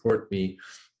 please support me.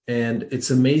 And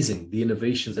it's amazing, the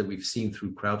innovations that we've seen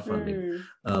through crowdfunding.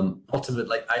 Ultimately,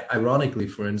 like, ironically,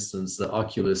 for instance, the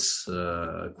Oculus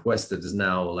Quest that is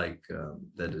now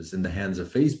that is in the hands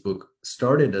of Facebook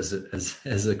started as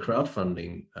a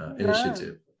crowdfunding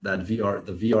initiative. That the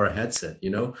VR headset,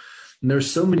 And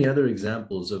there's so many other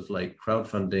examples of like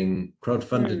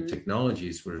crowdfunded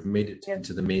technologies where it made it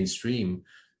into the mainstream,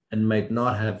 and might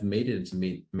not have made it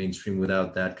into mainstream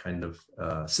without that kind of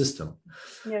system.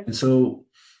 And so.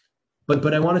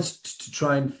 But I wanted to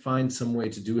try and find some way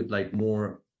to do it like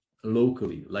more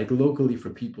locally for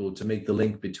people, to make the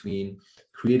link between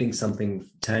creating something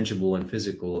tangible and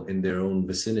physical in their own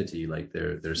vicinity, like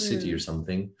their city or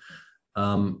something.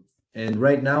 And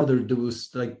right now there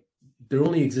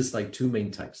only exists like two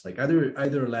main types. Like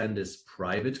either land is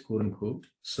private, quote unquote,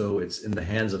 so it's in the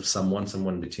hands of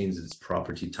someone retains its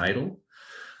property title.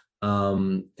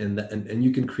 And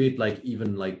you can create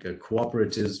even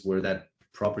cooperatives where that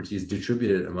property is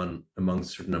distributed among a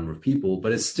certain number of people,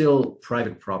 but it's still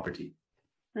private property.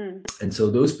 And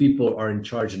so those people are in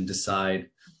charge and decide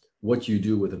what you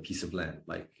do with a piece of land.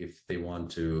 Like, if they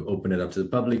want to open it up to the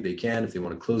public, they can. If they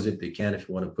want to close it, they can. If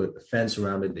you want to put a fence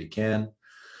around it, they can.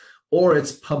 Or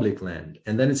it's public land,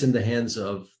 and then it's in the hands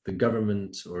of the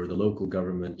government or the local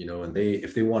government, and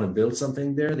if they want to build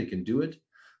something there, they can do it.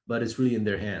 But it's really in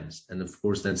their hands. And of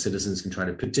course, then citizens can try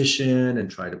to petition and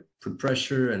try to put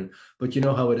pressure. But you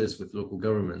know how it is with local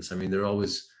governments. I mean, they're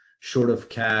always short of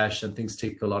cash, and things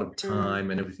take a lot of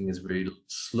time, and everything is very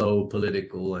slow,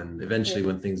 political. And eventually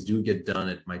when things do get done,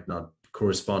 it might not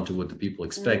correspond to what the people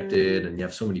expected. And you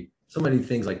have so many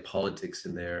things like politics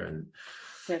in there.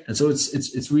 And so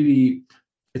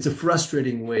it's a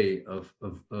frustrating way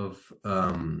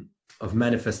of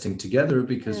manifesting together,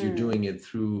 because you're doing it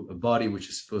through a body which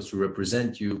is supposed to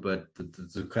represent you, but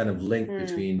the kind of link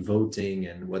between voting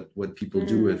and what people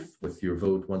do with your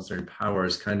vote once they're in power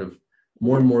is kind of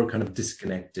more and more kind of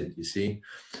disconnected, you see.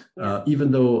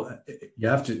 Even though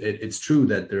it's true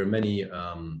that there are many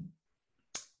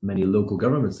local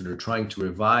governments that are trying to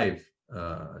revive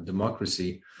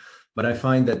democracy, but I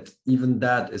find that even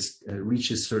that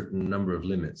reaches a certain number of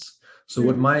limits. So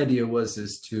what my idea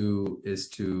is to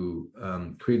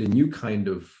create a new kind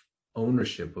of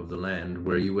ownership of the land,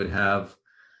 where you would have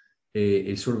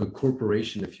a sort of a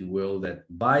corporation, if you will, that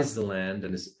buys the land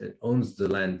and it owns the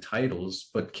land titles,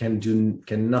 but can do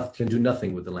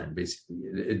nothing with the land. Basically,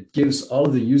 it gives all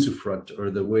of the usufruct,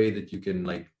 or the way that you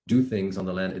can do things on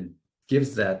the land. It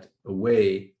gives that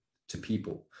away to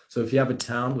people. So if you have a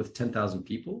town with 10,000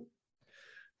 people,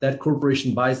 that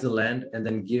corporation buys the land and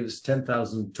then gives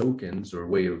 10,000 tokens or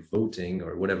way of voting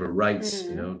or whatever rights,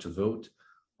 to vote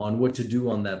on what to do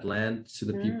on that land to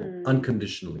the people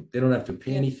unconditionally. They don't have to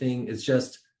pay anything. It's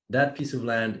just that piece of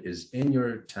land is in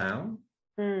your town.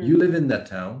 You live in that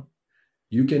town.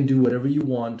 You can do whatever you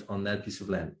want on that piece of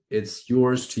land. It's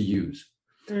yours to use.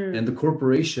 And the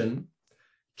corporation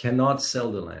cannot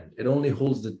sell the land. It only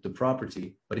holds the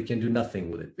property, but it can do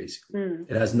nothing with it, basically.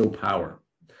 It has no power.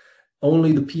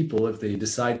 Only the people, if they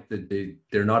decide that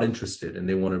they're not interested and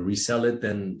they want to resell it,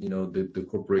 then the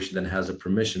corporation then has a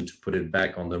permission to put it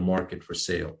back on the market for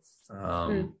sale.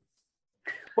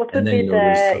 What would be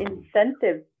the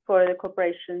incentive for the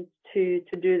corporations to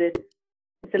do this?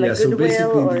 Is it so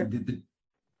basically, or?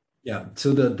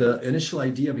 So the initial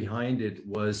idea behind it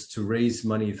was to raise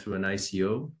money through an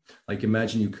ICO. Like,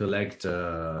 imagine you collect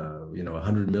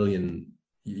 100 million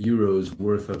euros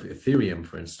worth of Ethereum,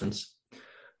 for instance.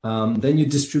 Then you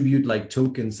distribute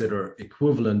tokens that are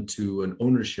equivalent to an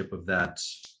ownership of that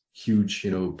huge,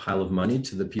 pile of money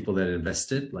to the people that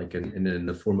invested, like in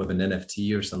the form of an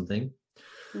NFT or something.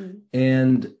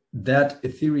 And that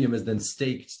Ethereum is then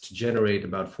staked to generate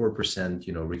about 4%,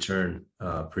 return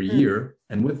per year.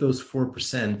 And with those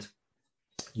 4%,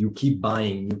 you keep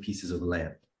buying new pieces of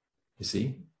land, you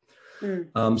see?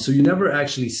 So you never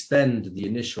actually spend the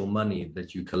initial money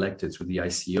that you collected through the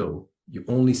ICO. You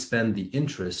only spend the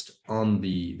interest on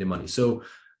the money. So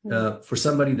for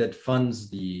somebody that funds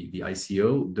the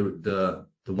ICO,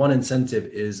 the one incentive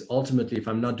is ultimately, if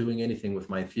I'm not doing anything with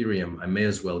my Ethereum, I may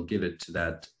as well give it to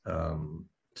that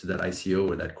ICO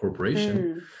or that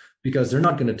corporation, because they're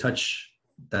not going to touch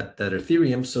that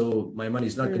Ethereum. So my money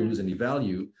is not going to lose any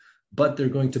value, but they're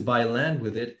going to buy land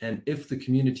with it. And if the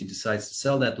community decides to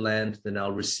sell that land, then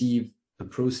I'll receive the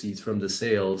proceeds from the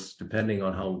sales, depending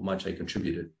on how much I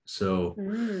contributed. So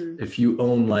if you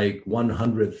own like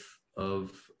 1/100th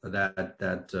of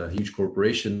that huge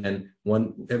corporation, and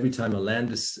every time a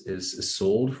land is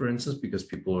sold, for instance, because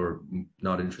people are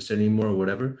not interested anymore or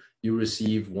whatever, you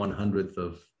receive 1/100th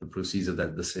of the proceeds of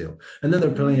the sale. And then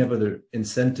there are plenty of other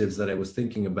incentives that I was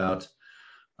thinking about.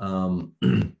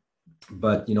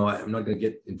 But I'm not going to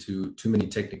get into too many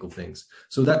technical things.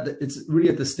 So that it's really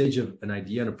at the stage of an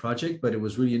idea and a project, but it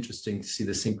was really interesting to see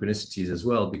the synchronicities as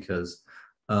well, because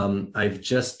I've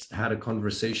just had a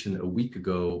conversation a week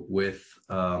ago with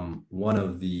one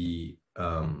of the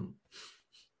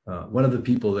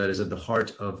people that is at the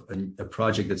heart of a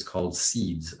project that's called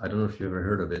Seeds. I don't know if you've ever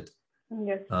heard of it.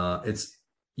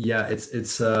 Yes.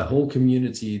 It's a whole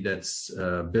community that's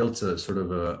built a sort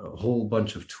of a whole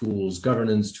bunch of tools,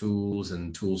 governance tools,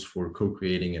 and tools for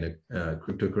co-creating in a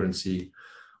cryptocurrency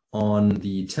on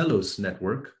the Telos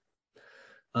network.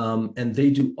 And they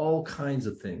do all kinds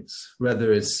of things,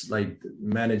 whether it's like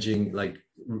managing, like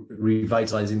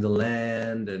revitalizing the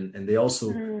land, and they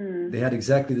also they had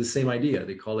exactly the same idea.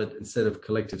 They call it, instead of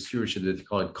collective stewardship, they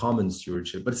call it common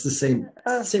stewardship, but it's the same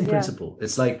principle.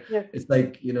 It's like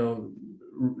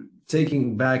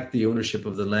taking back the ownership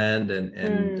of the land and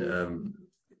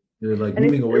like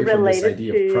moving away from this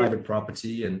idea of private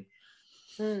property and.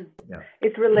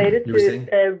 It's related to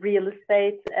real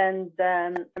estate and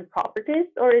properties,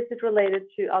 or is it related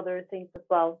to other things as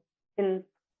well in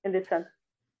this sense?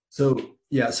 So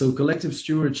collective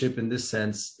stewardship in this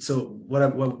sense. So what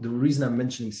the reason I'm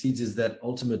mentioning Seeds is that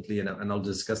ultimately, and I'll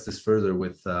discuss this further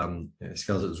with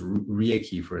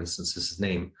Rieki, for instance, is his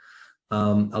name.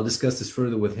 I'll discuss this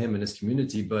further with him and his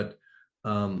community, but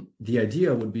the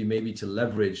idea would be maybe to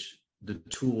leverage the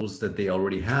tools that they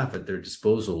already have at their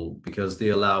disposal, because they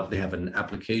have an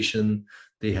application,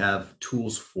 they have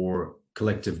tools for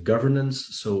collective governance.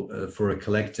 So for a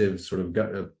collective sort of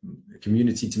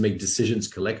community to make decisions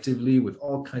collectively with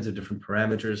all kinds of different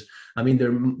parameters. I mean,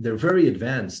 they're very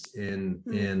advanced in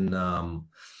the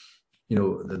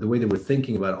way that we're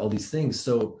thinking about all these things.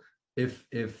 So if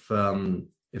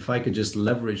I could just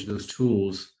leverage those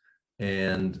tools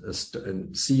and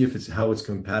see how it's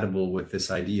compatible with this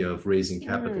idea of raising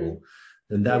capital,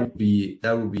 then that would be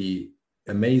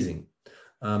amazing.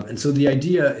 And so the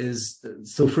idea is,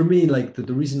 so for me, like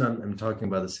the reason I'm talking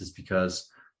about this is because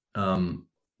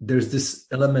there's this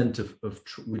element of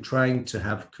we're trying to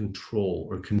have control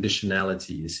or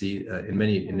conditionality, you see, in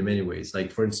many ways.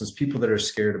 Like, for instance, people that are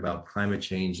scared about climate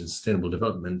change and sustainable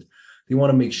development, they want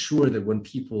to make sure that when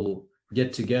people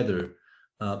get together,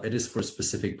 it is for a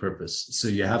specific purpose. So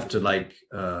you have to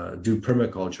do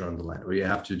permaculture on the land, or you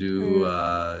have to do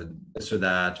this or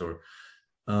that, or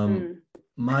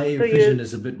my vision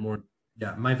is a bit more.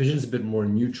 Yeah, my vision is a bit more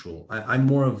neutral. I'm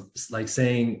more of like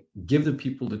saying, give the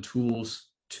people the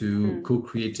tools to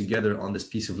co-create together on this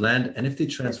piece of land, and if they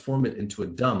transform it into a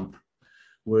dump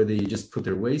where they just put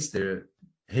their waste there,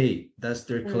 hey, that's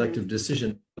their collective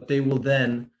decision. But they will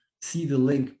then see the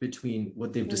link between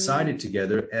what they've decided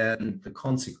together and the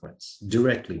consequence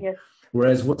directly. Yes.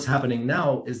 Whereas what's happening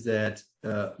now is that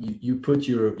you put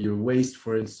your waste,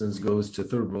 for instance, goes to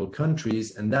third world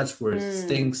countries, and that's where it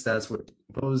stinks, that's where it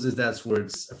composes, that's where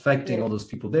it's affecting all those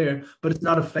people there, but it's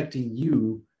not affecting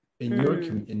you in your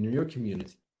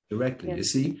community directly. You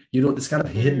see, it's kind of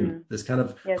hidden. This kind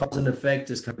of cause and effect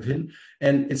is kind of hidden,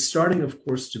 and it's starting, of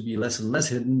course, to be less and less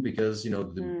hidden because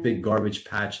the big garbage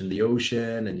patch in the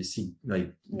ocean, and you see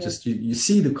you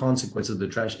see the consequence of the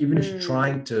trash. Even if you're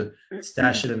trying to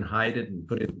stash it and hide it and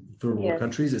put it in third world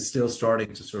countries, it's still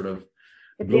starting to sort of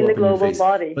it's in the global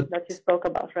body that you spoke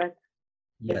about, right?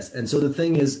 Yes, and so the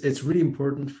thing is, it's really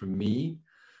important for me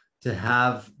to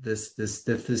have this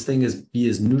thing be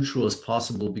as neutral as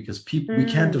possible, because we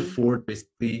can't afford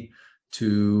basically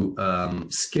to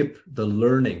skip the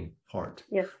learning part.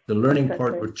 Yes, the learning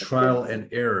part with trial and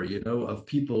error, of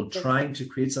people trying to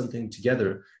create something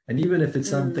together. And even if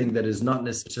it's something that is not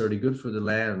necessarily good for the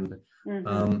land,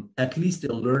 at least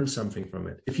they'll learn something from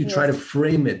it. If you try to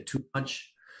frame it too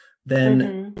much,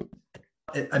 then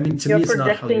I mean, to me, it's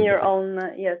not how your own.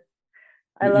 I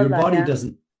love your that. Body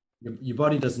doesn't. Your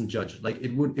body doesn't judge. Like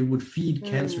it would feed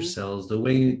cancer cells the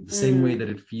same way that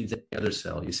it feeds any other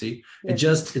cell. You see, it's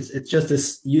just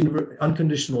this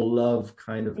unconditional love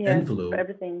kind of envelope. For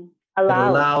everything,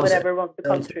 allow whatever wants to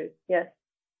come through. Yes.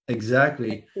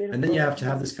 exactly. And then you Beautiful. have to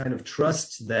have this kind of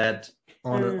trust that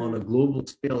on a global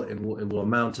scale, it will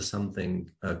amount to something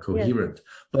Yes. coherent,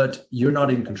 but you're not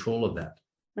in Okay. control of that.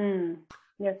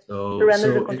 Yes. So,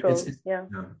 Surrender the so control. it's Yeah.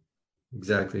 yeah.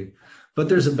 Exactly. But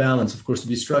there's a balance, of course, to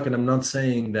be struck. And I'm not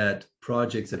saying that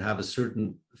projects that have a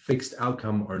certain fixed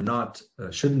outcome are not,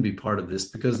 shouldn't be part of this,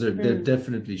 because they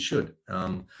definitely should.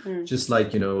 Just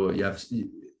like, you have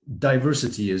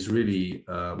diversity is really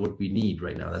what we need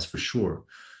right now, that's for sure.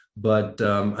 But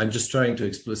I'm just trying to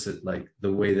explicit like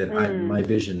the way that my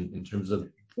vision in terms of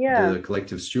Yeah. the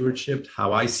collective stewardship, how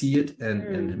I see it,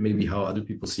 and maybe how other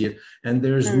people see it. And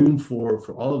there's room for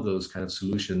all of those kind of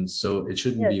solutions. So it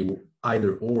shouldn't Yes. be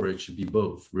either or, it should be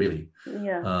both, really.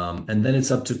 Yeah. And then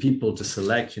it's up to people to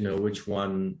select, which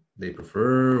one they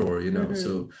prefer, or,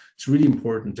 so it's really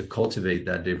important to cultivate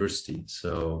that diversity.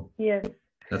 So Yes.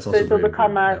 that's So also it will very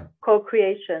become important. a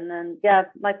co-creation. And yeah,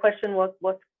 my question was,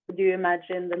 what do you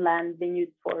imagine the land being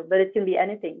used for? But it can be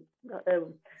anything,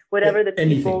 whatever the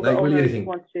people, the like really owners anything.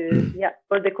 want to,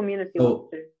 or the community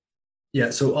wants to. Yeah,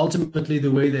 so ultimately,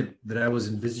 the way that I was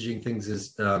envisaging things is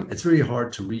it's very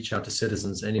hard to reach out to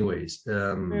citizens, anyways.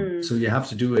 So you have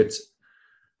to do it.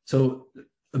 So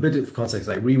a bit of context,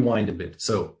 like rewind a bit.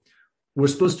 So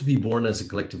we're supposed to be born as a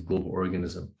collective global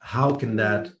organism. How can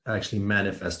that actually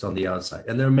manifest on the outside?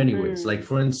 And there are many ways. Like,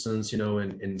 for instance,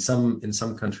 in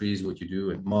some countries, what you do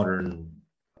in modern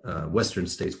Western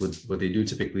states, what they do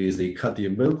typically is they cut the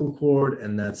umbilical cord,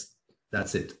 and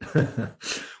that's it,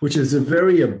 which is a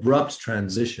very abrupt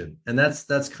transition. And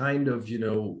that's kind of,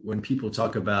 when people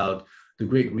talk about the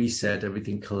Great Reset,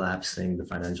 everything collapsing, the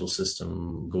financial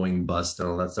system going bust, and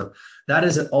all that stuff, that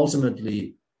is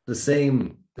ultimately the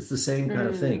same. It's the same kind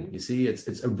of thing. You see,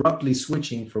 it's abruptly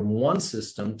switching from one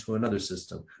system to another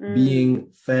system, being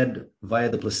fed via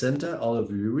the placenta all of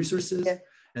your resources,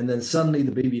 and then suddenly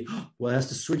the baby has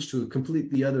to switch to a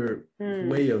completely other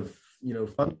way of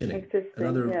functioning,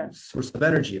 another source of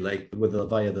energy, like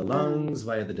via the lungs,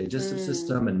 via the digestive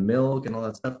system, and milk and all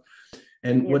that stuff.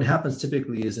 And what happens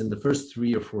typically is in the first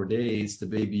 3 or 4 days, the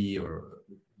baby, or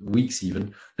weeks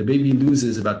even, the baby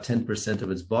loses about 10%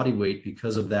 of its body weight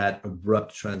because of that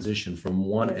abrupt transition from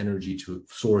one energy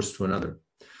source to another.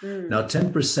 Now,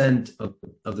 10%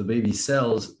 of the baby's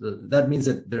cells, that means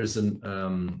that there's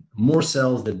more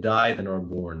cells that die than are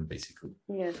born, basically.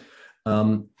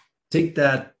 Take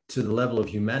that to the level of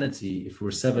humanity. If we're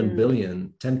 7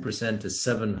 billion, 10% is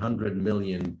 700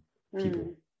 million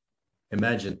people.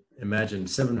 Imagine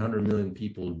 700 million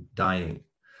people dying.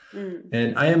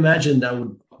 And I imagine that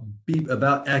would be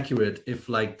about accurate if,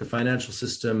 like, the financial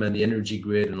system and the energy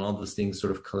grid and all those things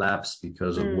sort of collapse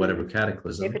because of whatever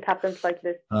cataclysm. If it happens like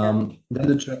this. And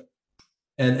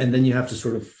then you have to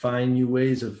sort of find new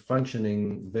ways of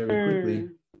functioning very quickly.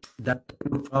 That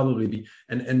would probably be,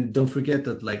 and don't forget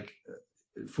that, like,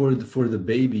 for the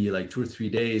baby, like 2 or 3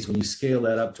 days, when you scale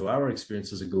that up to our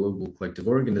experience as a global collective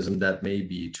organism, that may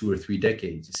be 2 or 3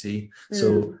 decades, you see.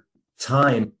 So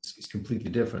time is completely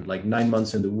different. Like 9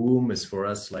 months in the womb is for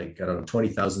us like, I don't know,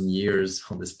 20,000 years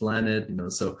on this planet,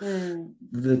 so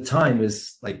the time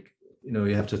is like,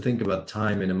 you have to think about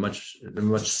time in a much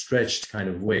stretched kind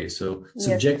of way. So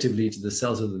subjectively, to the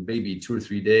cells of the baby, 2 or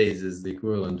 3 days is the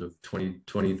equivalent of 20,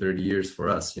 30 years for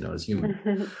us, as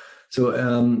humans.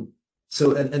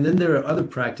 So and then there are other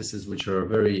practices which are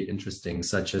very interesting,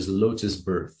 such as lotus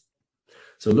birth.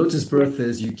 So lotus birth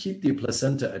is you keep the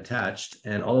placenta attached,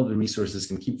 and all of the resources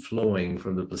can keep flowing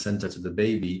from the placenta to the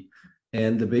baby.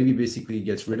 And the baby basically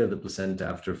gets rid of the placenta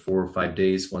after 4 or 5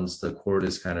 days, once the cord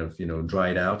is kind of,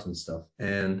 dried out and stuff.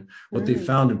 And what they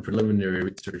found in preliminary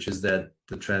research is that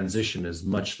the transition is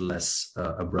much less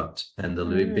abrupt, and the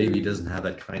baby doesn't have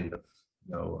that kind of,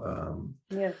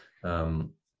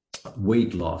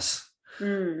 weight loss.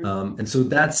 And so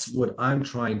that's what I'm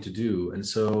trying to do. And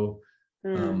so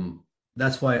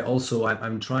that's why also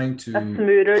I'm trying to... A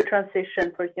smoother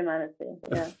transition for humanity.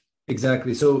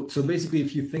 Exactly. So basically,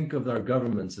 if you think of our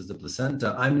governments as the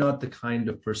placenta, I'm not the kind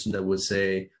of person that would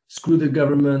say, screw the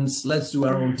governments, let's do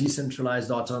our own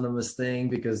decentralized autonomous thing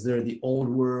because they're the old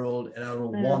world and I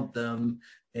don't want them,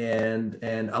 and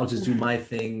I'll just do my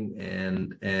thing,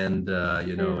 and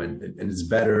it's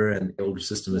better, and the older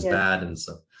system is bad, and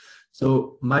so.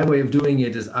 So my way of doing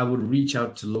it is I would reach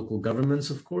out to local governments,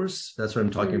 of course. That's what I'm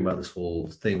talking about, this whole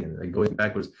thing, like going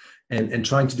backwards, and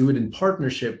trying to do it in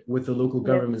partnership with the local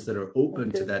governments that are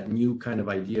open to that new kind of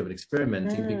idea of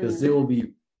experimenting, because they will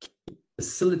be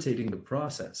facilitating the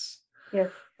process.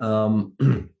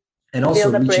 And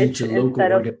also reaching to local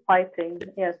instead of fighting.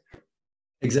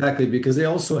 Exactly, because they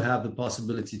also have the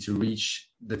possibility to reach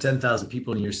the 10,000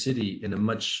 people in your city in a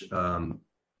much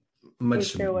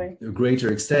much easier way.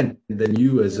 greater extent than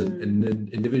you as Mm. an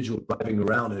individual driving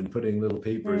around and putting little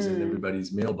papers in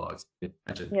everybody's mailbox.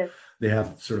 Imagine. Yes. They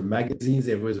have sort of magazines,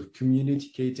 they have ways of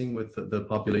communicating with the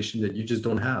population that you just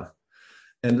don't have.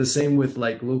 And the same with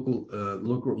like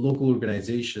local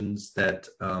organizations that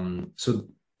so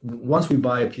once we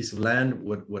buy a piece of land,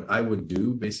 what I would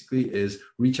do basically is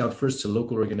reach out first to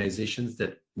local organizations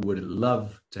that would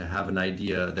love to have an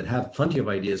idea, that have plenty of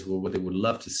ideas for what they would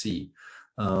love to see.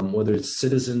 Whether it's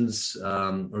citizens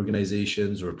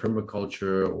organizations or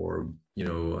permaculture or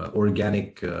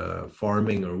organic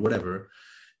farming or whatever,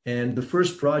 and the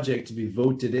first project to be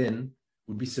voted in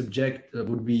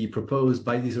would be proposed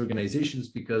by these organizations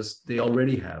because they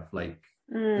already have like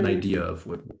an idea of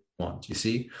what we want. You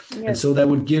see, Yes. and so that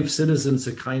would give citizens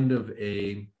a kind of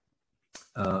a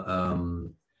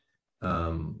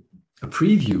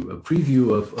preview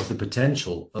of the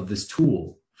potential of this tool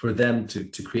for them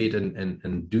to create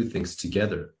and do things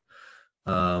together,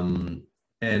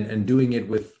 and doing it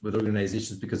with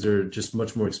organizations because they're just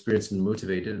much more experienced and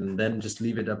motivated, and then just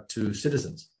leave it up to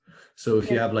citizens. So if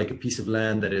you have like a piece of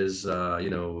land that is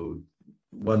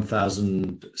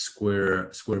 1,000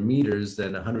 square meters,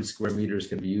 then 100 square meters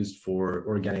can be used for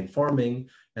organic farming,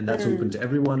 and that's open to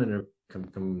everyone, and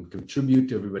can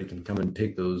contribute. Everybody can come and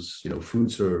pick those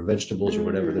fruits or vegetables or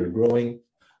whatever they're growing.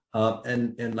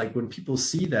 And like when people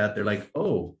see that, they're like,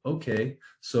 oh, okay,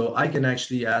 so I can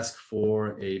actually ask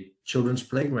for a children's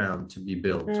playground to be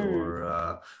built, or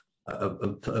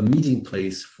a meeting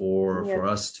place for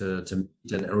us to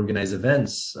meet and organize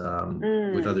events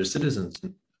with other citizens.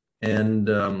 And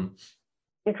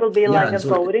it will be like a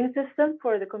voting system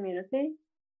for the community.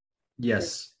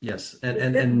 Yes,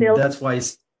 and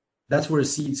that's where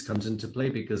Seeds comes into play,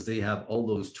 because they have all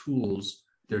those tools.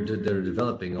 They're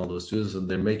developing all those tools, and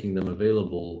they're making them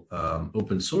available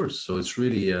open source. So it's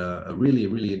really a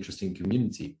really interesting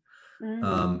community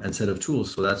and set of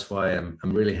tools. So that's why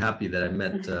I'm really happy that I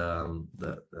met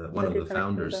one of the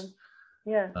founders.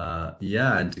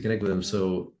 And to connect with them.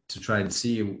 So to try and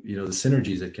see the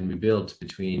synergies that can be built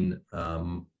between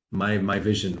my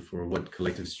vision for what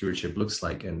collective stewardship looks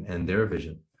like and their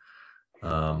vision.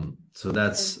 So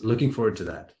that's looking forward to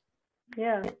that.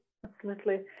 Yeah.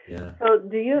 Absolutely. Yeah. So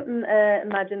do you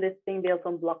imagine this being built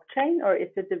on blockchain, or is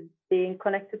it being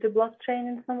connected to blockchain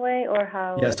in some way, or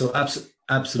how? Yeah, so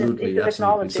absolutely. It's the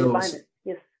technology behind it.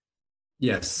 Yes.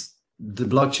 Yes, the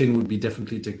blockchain would be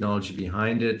definitely technology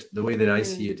behind it. The way that I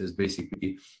see it is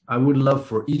basically, I would love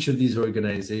for each of these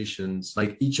organizations,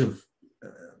 like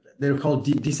they're called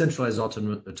decentralized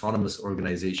autonomous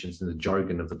organizations in the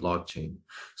jargon of the blockchain.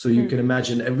 So you can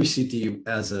imagine every city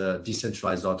as a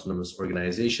decentralized autonomous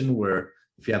organization, where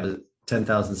if you have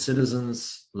 10,000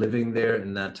 citizens living there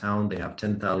in that town, they have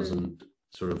 10,000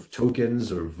 sort of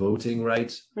tokens or voting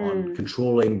rights on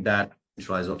controlling that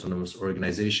decentralized autonomous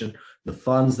organization, the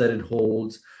funds that it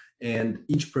holds, and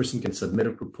each person can submit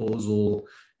a proposal,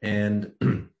 and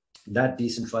that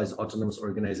decentralized autonomous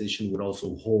organization would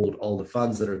also hold all the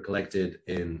funds that are collected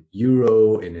in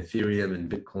Euro, in Ethereum, in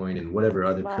Bitcoin, and whatever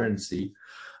other currency.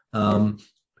 And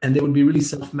they would be really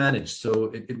self-managed.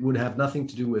 So it would have nothing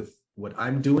to do with what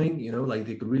I'm doing, like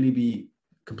they could really be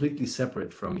completely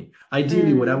separate from me.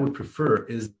 Ideally, what I would prefer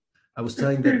is, I was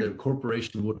telling that the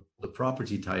corporation would hold the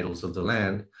property titles of the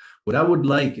land. What I would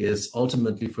like is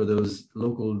ultimately for those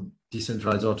local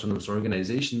decentralized autonomous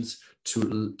organizations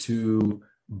to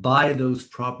buy those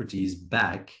properties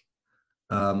back,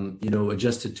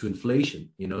 adjusted to inflation,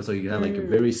 so you have like a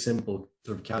very simple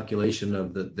sort of calculation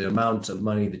of the amount of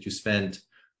money that you spent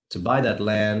to buy that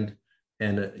land,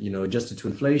 and adjusted to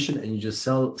inflation, and you just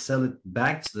sell it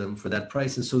back to them for that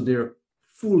price. And so they're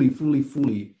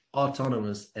fully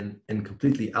autonomous and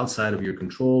completely outside of your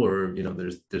control, or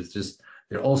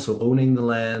they're also owning the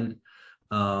land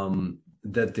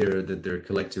that they're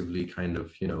collectively kind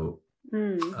of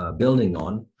building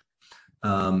on,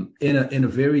 in a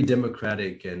very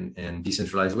democratic and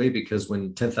decentralized way. Because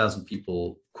when 10,000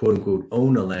 people quote unquote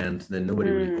own a land, then nobody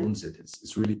really owns it.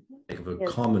 It's really like of a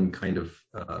common kind of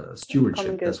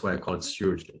stewardship. That's why I call it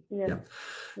stewardship.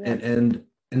 And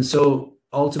so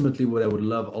ultimately, what I would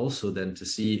love also then to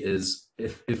see is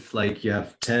if like you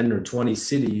have 10 or 20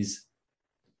 cities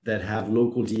that have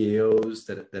local DAOs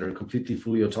that are completely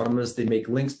fully autonomous, they make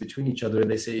links between each other, and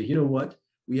they say, you know what,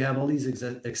 we have all these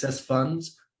excess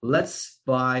funds. Let's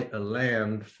buy a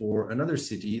land for another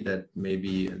city that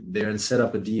maybe there, and set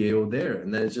up a DAO there.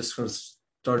 And then it just sort of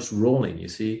starts rolling, you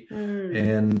see,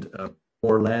 and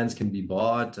more lands can be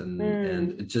bought, and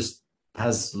it just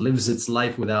lives its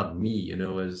life without me,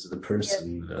 as the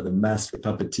person, the master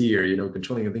puppeteer,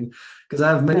 controlling everything. Because I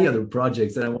have many other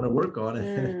projects that I want to work on.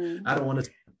 I don't want to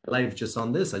spend my life just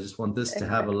on this. I just want this to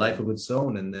have a life of its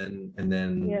own, and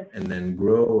then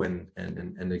grow and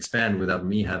expand without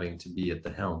me having to be at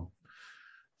the helm.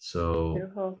 So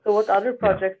beautiful. So what other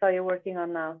projects are you working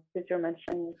on now that you're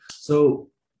mentioning? So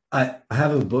I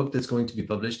have a book that's going to be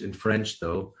published in French,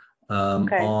 though,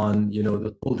 on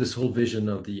this whole vision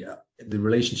of the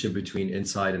relationship between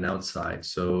inside and outside.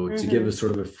 So to give a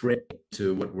sort of a frame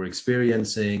to what we're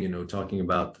experiencing, talking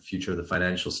about the future of the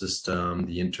financial system,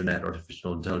 the internet,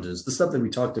 artificial intelligence, the stuff that we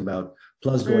talked about,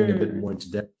 plus going a bit more into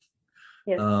depth.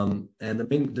 Yes. And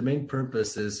the main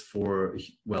purpose is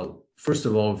first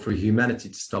of all, for humanity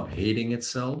to stop hating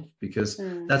itself, because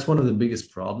that's one of the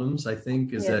biggest problems, I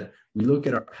think, is that we look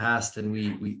at our past and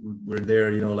we're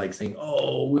there, like saying,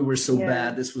 oh, we were so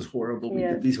bad, this was horrible, we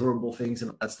did these horrible things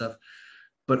and all that stuff.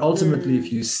 But ultimately,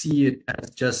 if you see it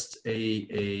as just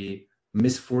a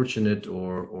misfortunate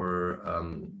or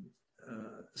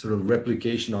sort of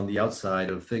replication on the outside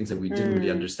of things that we didn't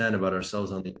really understand about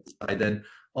ourselves on the inside, then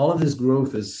all of this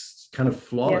growth is kind of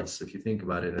flawless if you think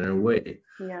about it in a way.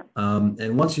 Yeah.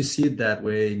 And once you see it that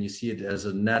way, and you see it as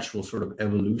a natural sort of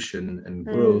evolution and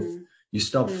growth, you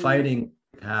stop fighting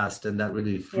the past, and that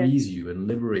really frees you and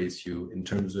liberates you in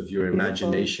terms of your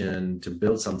imagination to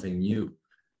build something new.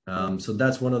 So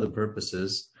that's one of the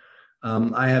purposes.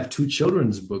 I have 2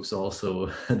 children's books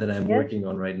also that I'm working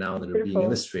on right now that are being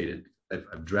illustrated.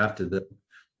 I've drafted them.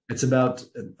 It's about,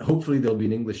 hopefully they'll be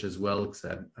in English as well, because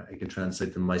I can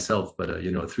translate them myself, but a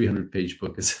 300-page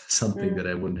book is something that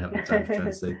I wouldn't have the time to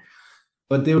translate.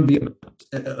 But they would be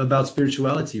about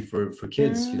spirituality for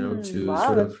kids, to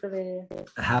sort of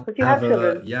have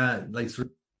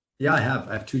I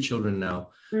have 2 children now.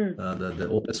 The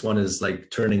oldest one is like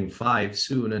turning 5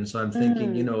 soon, and so I'm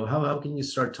thinking, how can you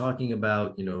start talking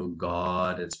about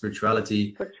God and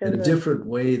spirituality in a different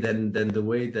way than the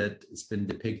way that it's been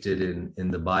depicted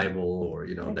in the Bible, or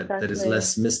that is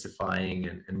less mystifying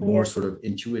and more sort of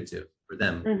intuitive for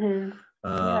them.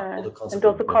 And it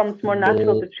also comes more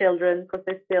natural to children, because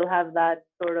they still have that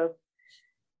sort of,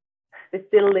 they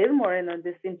still live more in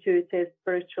this intuitive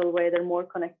spiritual way. They're more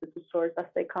connected to source as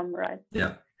they come, right?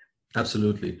 Yeah.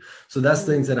 Absolutely. So that's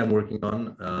things that I'm working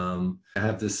on. I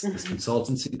have this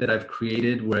consultancy that I've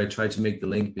created where I try to make the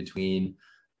link between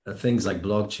things like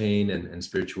blockchain and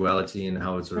spirituality and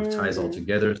how it sort of ties all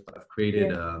together. So I've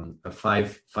created a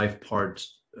 5-part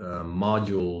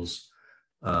modules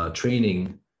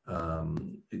training,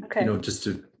 just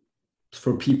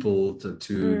for people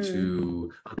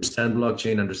to understand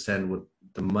blockchain, understand what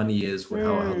the money is,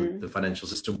 how the financial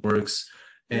system works,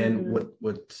 and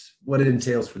what it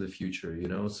entails for the future,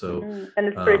 so and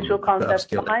the spiritual concepts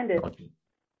behind it.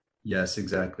 Yes,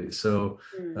 exactly. So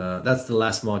that's the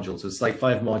last module. So it's like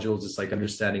 5 modules. It's like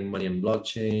understanding money and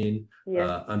blockchain,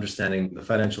 understanding the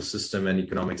financial system and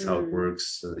economics, how it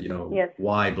works,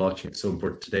 why blockchain is so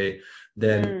important today.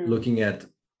 Then looking at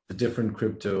the different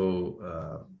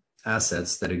crypto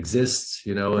assets that exist,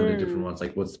 and the different ones,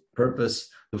 like what's the purpose.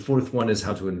 The 4th one is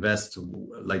how to invest,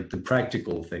 like the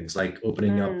practical things, like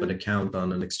opening up an account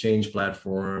on an exchange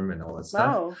platform and all that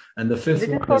stuff. Wow. And the 5th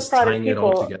one is tying it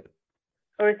all together.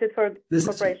 Or is it for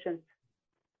corporations?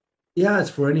 It's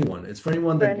for anyone. It's for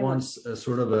anyone that wants a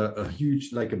sort of a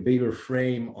huge, like a bigger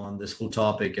frame on this whole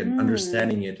topic and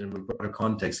understanding it in a broader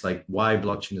context, like why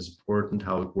blockchain is important,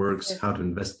 how it works, how to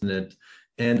invest in it.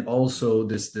 And also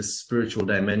this spiritual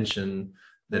dimension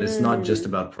that is not just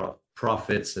about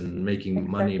profits and making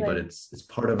money, but it's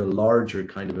part of a larger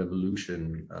kind of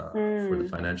evolution for the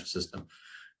financial system.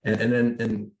 And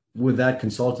then with that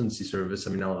consultancy service,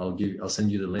 I'll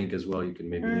send you the link as well. You can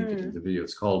maybe link it in the video.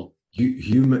 It's called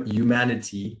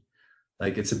Humanity.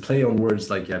 Like it's a play on words,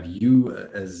 like you have you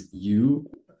as you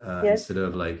instead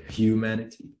of like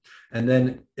humanity. And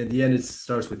then at the end, it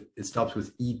stops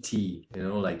with ET,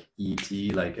 like ET,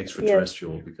 like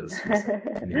extraterrestrial, because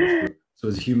so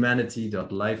it's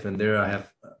humanity.life. And there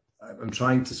I'm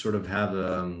trying to sort of have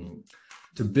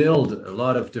to build a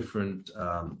lot of different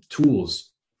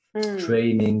tools,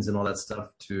 trainings and all that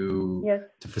stuff to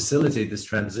facilitate this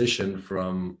transition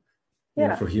from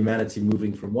for humanity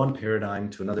moving from one paradigm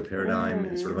to another paradigm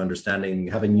and sort of understanding,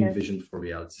 having new vision for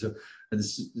reality. So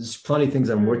there's plenty of things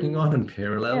I'm working on in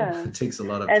parallel. It takes a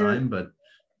lot of time, but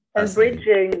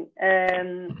bridging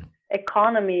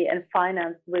economy and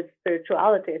finance with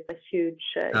spirituality is a huge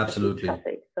absolutely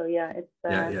topic. So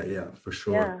it's for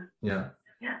sure.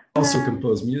 Also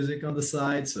compose music on the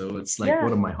side, so it's like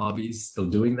one of my hobbies, still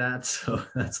doing that. So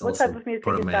that's what also type of music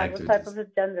part is of my that? activities. What type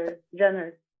of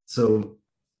genre? So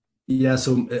Yeah,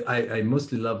 so I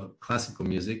mostly love classical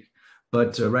music,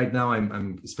 but right now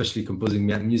I'm especially composing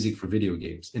music for video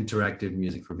games, interactive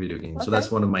music for video games. So Okay.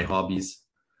 that's one of my hobbies.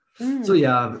 So Mm.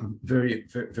 yeah,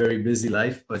 very busy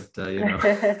life, but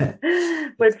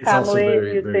With it's also family,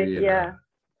 very music, yeah,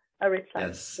 a rich life.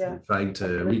 yes, Yeah, trying to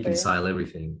absolutely. reconcile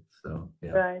everything. So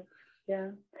yeah. Right.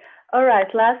 Yeah. All right.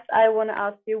 Last, I want to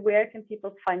ask you, where can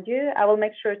people find you? I will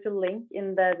make sure to link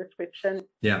in the description.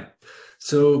 Yeah.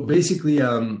 So basically,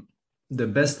 the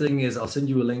best thing is I'll send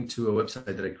you a link to a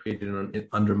website that I created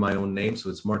under my own name. So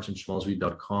it's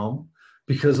martinschmalzried.com,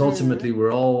 because ultimately Mm.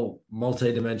 we're all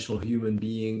multidimensional human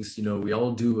beings. We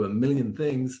all do a million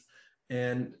things.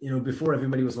 And, before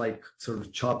everybody was like sort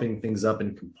of chopping things up and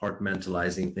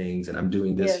compartmentalizing things. And I'm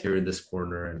doing this Yes. here in this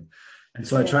corner. And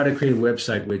so I Yes. try to create a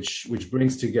website which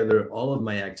brings together all of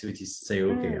my activities to say,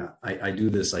 okay, Mm. I do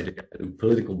this, I do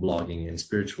political blogging and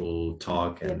spiritual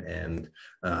talk, Yes. and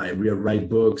I write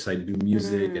books, I do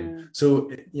music. And Mm. so,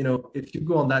 if you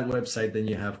go on that website, then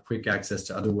you have quick access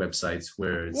to other websites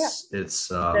where Yeah.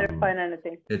 it's Never find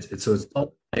anything. so it's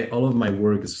all of my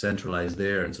work is centralized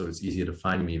there. And so it's easier to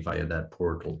find me via that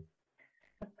portal.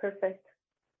 Perfect.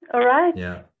 All right.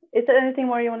 Yeah. Is there anything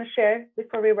more you want to share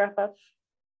before we wrap up?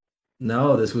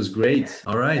 No, this was great.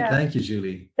 All right. Yeah. Thank you,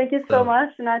 Julie. Thank you so So much.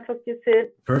 And I talk to you soon.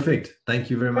 perfect. Thank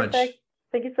you very much. Perfect.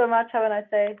 Thank you so much. Have a nice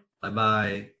day. Bye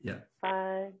bye. Yeah.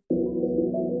 Bye.